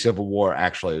foresee Civil War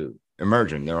actually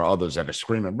emerging. There are others that are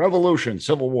screaming revolution,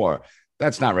 Civil War.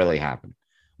 That's not really happening.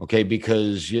 Okay.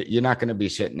 Because you're not going to be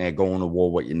sitting there going to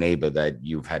war with your neighbor that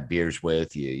you've had beers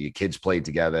with, your kids played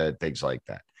together, things like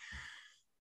that.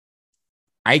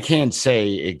 I can't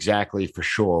say exactly for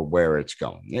sure where it's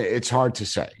going. It's hard to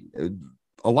say.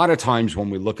 A lot of times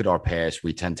when we look at our past,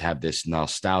 we tend to have this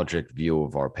nostalgic view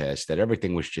of our past, that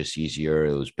everything was just easier.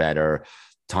 It was better.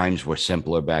 Times were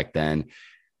simpler back then.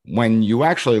 When you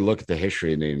actually look at the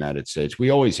history of the United States,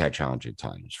 we always had challenging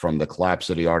times, from the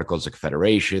collapse of the Articles of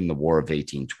Confederation, the War of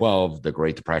 1812, the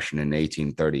Great Depression in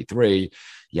 1833.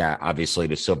 Yeah, obviously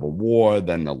the Civil War,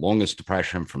 then the longest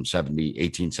depression from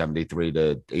 1873 to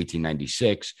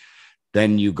 1896.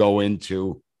 Then you go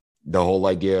into the whole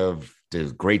idea of the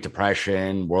Great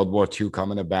Depression, World War II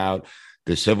coming about,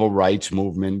 the civil rights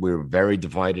movement. We were very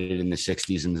divided in the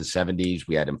 60s and the 70s.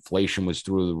 We had inflation was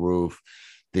through the roof.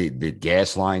 The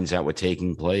gas lines that were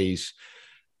taking place.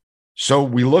 So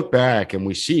we look back and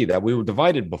we see that we were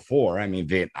divided before. I mean,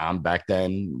 Vietnam back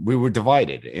then, we were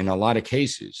divided in a lot of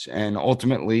cases. And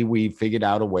ultimately, we figured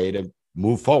out a way to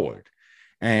move forward.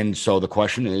 And so the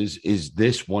question is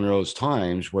this one of those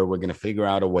times where we're going to figure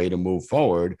out a way to move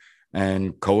forward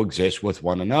and coexist with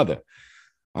one another?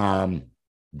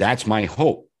 That's my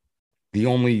hope. The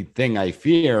only thing I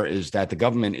fear is that the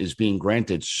government is being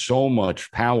granted so much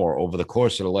power over the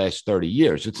course of the last 30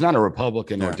 years. It's not a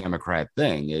Republican or Democrat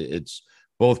thing. It's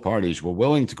both parties were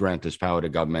willing to grant this power to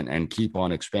government and keep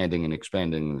on expanding and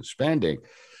expanding and expanding.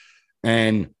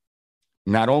 And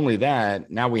not only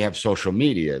that, now we have social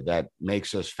media that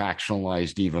makes us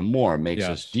factionalized even more, makes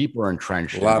us deeper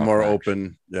entrenched. A lot more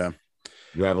open. Yeah.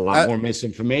 You have a lot more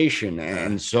misinformation.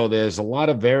 And so there's a lot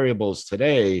of variables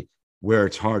today where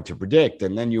it's hard to predict.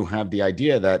 And then you have the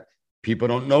idea that people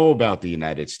don't know about the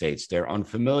United States. They're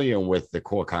unfamiliar with the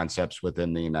core concepts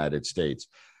within the United States.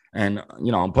 And,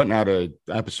 I'm putting out an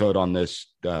episode on this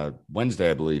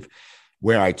Wednesday, I believe,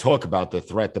 where I talk about the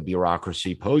threat the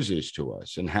bureaucracy poses to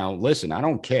us and how, listen, I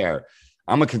don't care.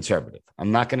 I'm a conservative.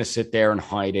 I'm not going to sit there and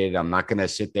hide it. I'm not going to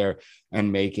sit there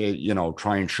and make it,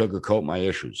 try and sugarcoat my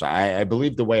issues. I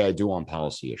believe the way I do on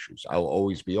policy issues. I'll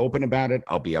always be open about it.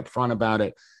 I'll be upfront about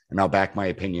it. And I'll back my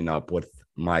opinion up with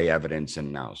my evidence and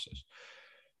analysis.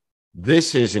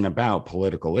 This isn't about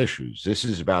political issues. This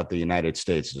is about the United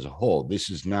States as a whole. This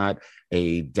is not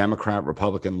a Democrat,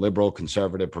 Republican, liberal,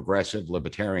 conservative, progressive,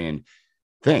 libertarian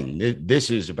thing. This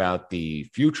is about the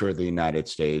future of the United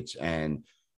States and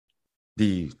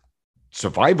the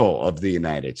survival of the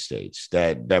United States,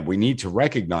 that we need to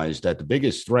recognize that the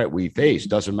biggest threat we face,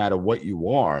 doesn't matter what you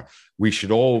are, we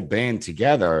should all band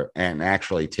together and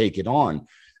actually take it on.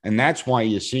 And that's why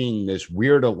you're seeing this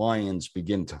weird alliance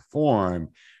begin to form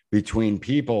between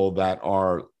people that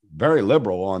are very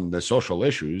liberal on the social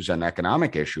issues and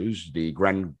economic issues, the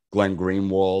Glenn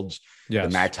Greenwalds, the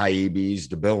Matt Taibbis,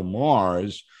 the Bill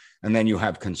Maher's, and then you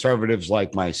have conservatives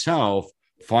like myself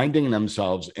finding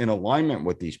themselves in alignment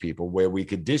with these people where we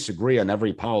could disagree on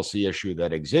every policy issue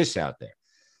that exists out there.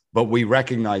 But we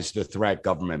recognize the threat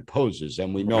government poses,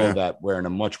 and we know that we're in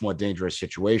a much more dangerous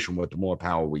situation with the more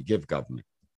power we give government.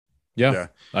 Yeah,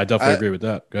 I definitely agree with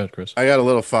that. Go ahead, Chris. I got a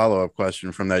little follow-up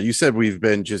question from that. You said we've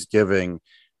been just giving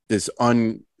this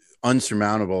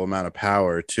unsurmountable amount of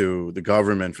power to the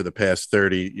government for the past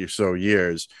 30 or so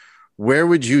years. Where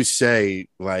would you say,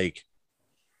 like,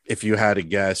 if you had a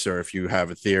guess or if you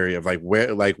have a theory of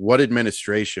what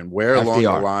administration, where FDR. Along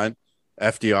the line?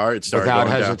 FDR, it started without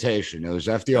hesitation. It was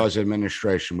FDR's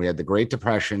administration. We had the Great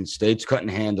Depression. States couldn't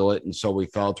handle it, and so we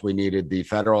felt we needed the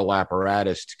federal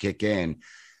apparatus to kick in.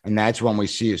 And that's when we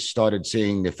started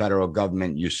seeing the federal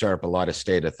government usurp a lot of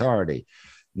state authority.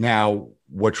 Now,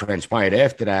 what transpired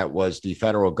after that was the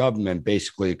federal government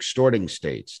basically extorting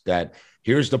states that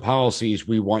here's the policies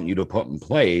we want you to put in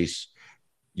place.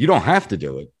 You don't have to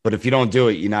do it, but if you don't do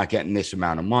it, you're not getting this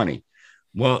amount of money.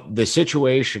 Well, the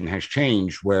situation has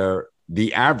changed where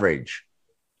the average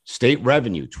state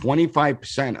revenue,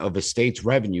 25% of a state's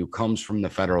revenue comes from the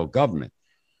federal government.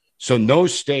 So no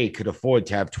state could afford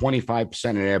to have 25%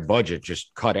 of their budget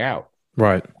just cut out.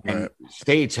 Right. And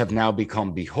states have now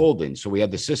become beholden. So we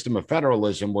had the system of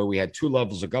federalism where we had two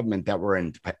levels of government that were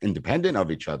independent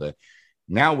of each other.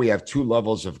 Now we have two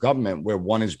levels of government where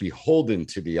one is beholden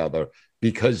to the other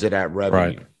because of that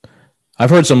revenue. Right. I've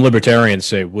heard some libertarians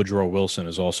say Woodrow Wilson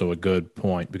is also a good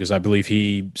point because I believe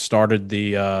he started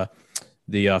the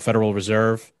Federal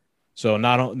Reserve. So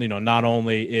not only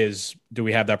do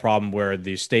we have that problem where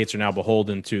the states are now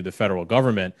beholden to the federal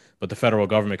government, but the federal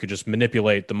government could just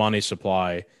manipulate the money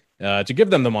supply to give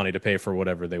them the money to pay for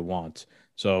whatever they want.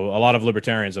 So a lot of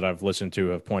libertarians that I've listened to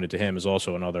have pointed to him as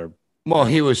also another. Well,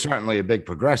 he was certainly a big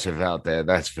progressive out there,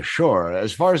 that's for sure.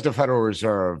 As far as the Federal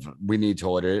Reserve, we need to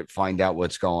audit it, find out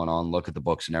what's going on, look at the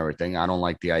books and everything. I don't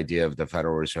like the idea of the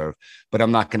Federal Reserve, but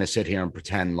I'm not going to sit here and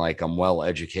pretend like I'm well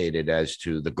educated as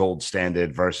to the gold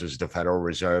standard versus the Federal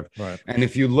Reserve. Right. And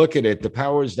if you look at it, the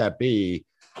powers that be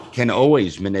can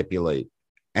always manipulate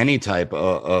any type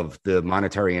of the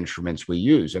monetary instruments we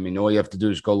use. I mean, all you have to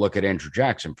do is go look at Andrew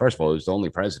Jackson. First of all, he was the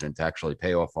only president to actually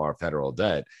pay off our federal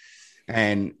debt.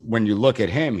 And when you look at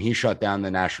him, he shut down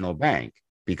the National Bank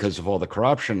because of all the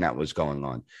corruption that was going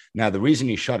on. Now, the reason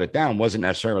he shut it down wasn't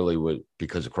necessarily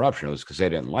because of corruption. It was because they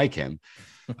didn't like him.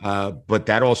 But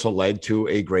that also led to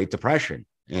a Great Depression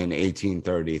in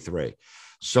 1833.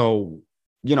 So,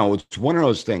 it's one of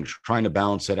those things, trying to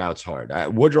balance it out is hard.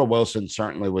 Woodrow Wilson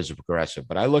certainly was a progressive,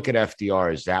 but I look at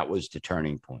FDR as that was the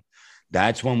turning point.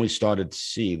 That's when we started to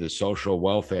see the social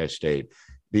welfare state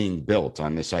being built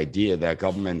on this idea that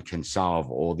government can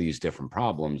solve all these different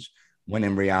problems when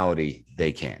in reality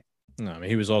they can't. No, I mean,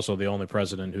 he was also the only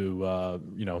president who,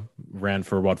 ran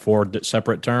for 4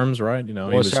 separate terms, right? He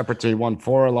was separate. He won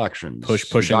 4 elections.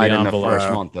 Pushing died the in the envelope.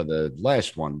 first month of the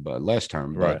last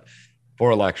term, but Right.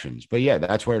 4 elections. But yeah,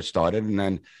 that's where it started. And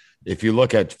then if you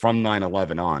look at from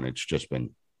 9/11 on, it's just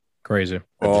been Crazy.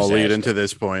 All disaster. lead into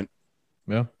this point.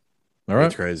 Yeah. All right.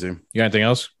 It's crazy. You got anything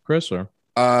else, Chris? Or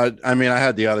I mean, I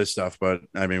had the other stuff, but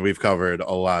I mean, we've covered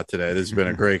a lot today. This has been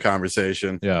a great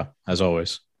conversation. yeah, as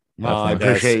always. Well, I Definitely.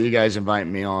 appreciate you guys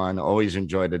inviting me on. Always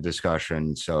enjoy the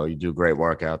discussion. So you do great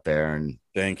work out there. And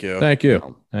Thank you. Thank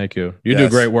you. Thank you. You do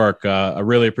Yes. great work. I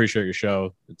really appreciate your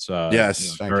show. It's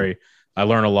Yes. Thank very. I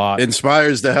learn a lot.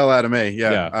 Inspires the hell out of me.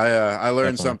 Yeah. Yeah. I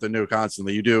learn Definitely. something new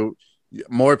constantly. You do.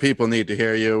 More people need to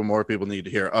hear you. More people need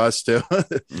to hear us too.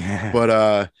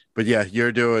 But yeah,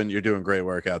 you're doing great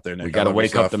work out there, Nick. we I got to love your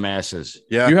wake up stuff. the masses.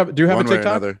 Yeah. do you have a one way or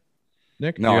TikTok, another.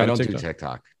 Nick? No, You I have a don't do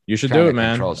TikTok. You should China do it,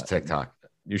 man. Controls TikTok.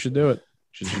 You should do it.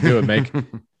 You should do it. Make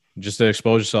just to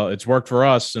expose yourself. It's worked for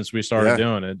us since we started Yeah.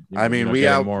 doing it. I mean,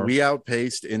 getting we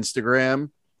outpaced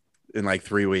Instagram in like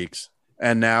 3 weeks,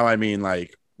 and now I mean,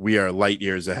 like, we are light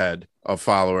years ahead of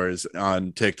followers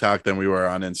on TikTok than we were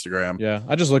on Instagram. Yeah,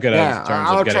 I just look at it Yeah, in terms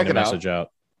I'll of getting check the it out. message out.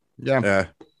 Yeah. Yeah,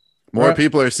 more Right.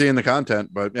 people are seeing the content,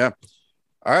 but yeah.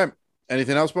 All right.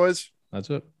 Anything else, boys? That's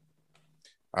it.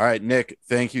 All right, Nick,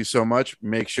 thank you so much.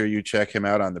 Make sure you check him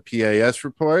out on the PAS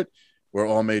report, where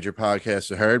all major podcasts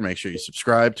are heard. Make sure you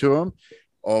subscribe to him.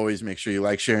 Always make sure you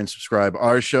like, share, and subscribe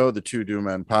our show, the Two Doom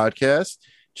Men podcast.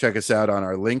 Check us out on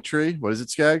our link tree. What is it,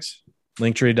 Skaggs?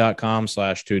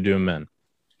 Linktree.com/2doommen.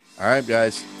 All right,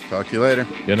 guys. Talk to you later.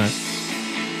 Good night.